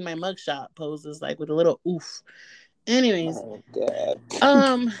practicing my mugshot poses like with a little oof. Anyways, oh god.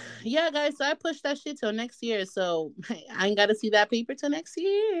 yeah, guys, so I pushed that shit till next year. So I ain't got to see that paper till next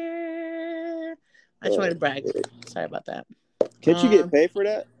year. I just wanted to brag. Sorry about that. Can't you get paid for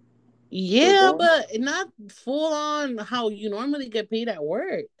that? Yeah, but not full on how you normally get paid at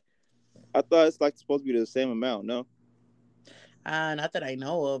work. I thought it's like supposed to be the same amount. No. Not that I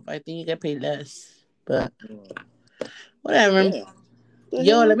know of. I think you get paid less, but whatever. Yeah.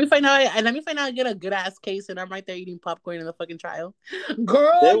 Yo, let me find out. Let me find out. I get a good ass case, and I'm right there eating popcorn in the fucking trial.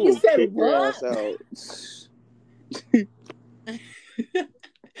 Girl, you said what?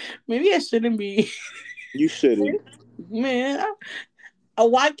 Maybe I shouldn't be. You shouldn't, man.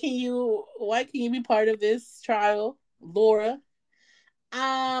 Why can you be part of this trial, Laura?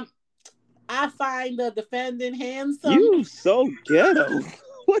 I find the defendant handsome. You so ghetto.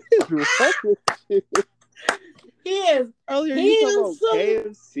 What is wrong with you? He is. Earlier you talking about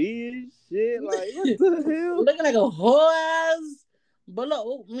KFC and shit. Like, what the hell? Looking like a whole ass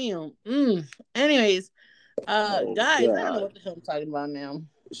below oatmeal. Anyways, guys, God. I don't know what the hell I'm talking about now.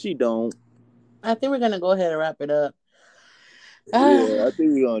 She don't. I think we're gonna go ahead and wrap it up. Yeah, I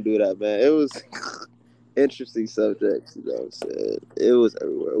think we're gonna do that, man. It was interesting subjects, you know what I'm saying? It was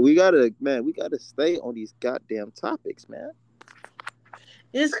everywhere. We gotta stay on these goddamn topics, man.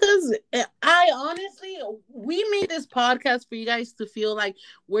 It's because we made this podcast for you guys to feel like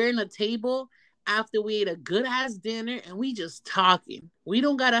we're in a table after we ate a good ass dinner and we just talking. We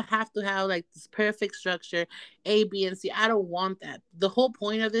don't gotta have to have like this perfect structure, A, B, and C. I don't want that. The whole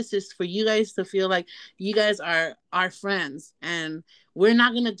point of this is for you guys to feel like you guys are our friends and we're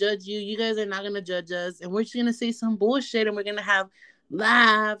not gonna judge you. You guys are not gonna judge us, and we're just gonna say some bullshit and we're gonna have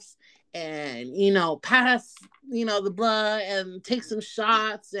laughs and pass the blood and take some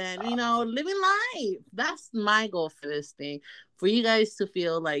shots and living life. That's my goal for this thing, for you guys to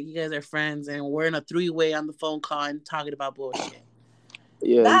feel like you guys are friends and we're in a 3-way on the phone call and talking about bullshit.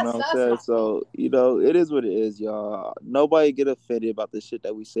 Yeah, you know what I'm saying? So, it is what it is, y'all. Nobody get offended about the shit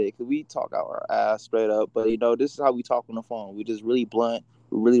that we say, because we talk out our ass straight up. But, this is how we talk on the phone. We just really blunt.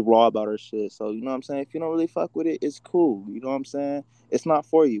 We're really raw about our shit. So, you know what I'm saying? If you don't really fuck with it, it's cool. You know what I'm saying? It's not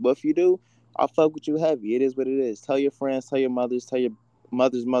for you. But if you do, I'll fuck with you heavy. It is what it is. Tell your friends, tell your mothers, tell your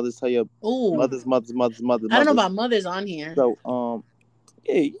mothers, tell your mothers. I don't know about mothers on here. So,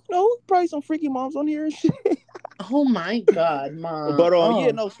 yeah, probably some freaky moms on here and shit. Oh my God, Mom. But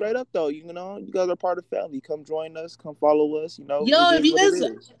yeah, no, straight up though, you guys are part of the family. Come join us, come follow us, Yo, if you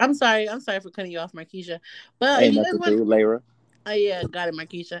guys, I'm sorry for cutting you off, Markeisha. But if you guys want, Layra. Oh yeah, got it,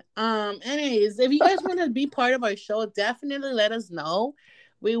 Markeisha. Anyways, if you guys want to be part of our show, definitely let us know.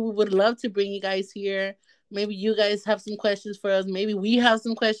 We would love to bring you guys here. Maybe you guys have some questions for us. Maybe we have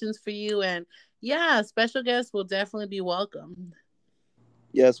some questions for you. And yeah, special guests will definitely be welcome.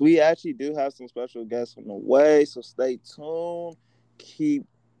 Yes, we actually do have some special guests on the way, so stay tuned. Keep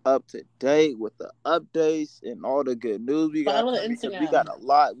up to date with the updates and all the good news we got. Follow Instagram. We got a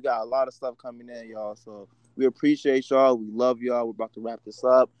lot of stuff coming in, y'all. So we appreciate y'all. We love y'all. We're about to wrap this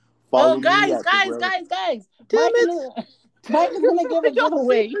up. Follow guys. Damn Mike is gonna give a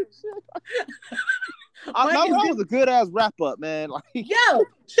giveaway. That Marcus, was a good ass wrap up, man. Like, yo,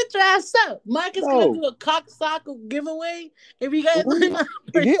 shut your ass up. Marcus gonna no, do a cock sock giveaway. If you guys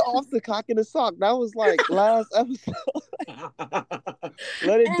get off the cock in the sock. That was like last episode.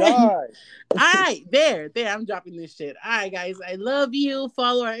 Let it Hey. die. All right, there. I'm dropping this shit. All right, guys, I love you.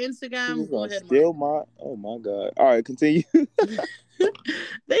 Follow our Instagram. Go ahead, Still Mark. oh my god. All right, continue.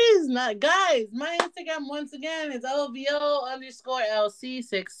 This is not, guys. My Instagram once again is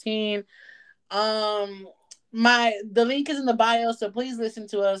OVO_LC16. The link is in the bio, so please listen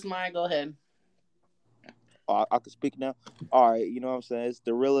to us. Maya, go ahead. I can speak now. All right, you know what I'm saying? It's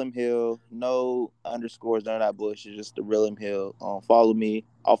the Real M Hill. No underscores, none of that bullshit. Just the Real M Hill. Follow me.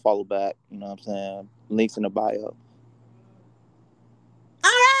 I'll follow back. You know what I'm saying? Links in the bio.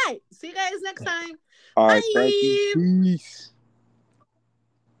 All right. See you guys next time. All right, Bye. Frankie. Peace.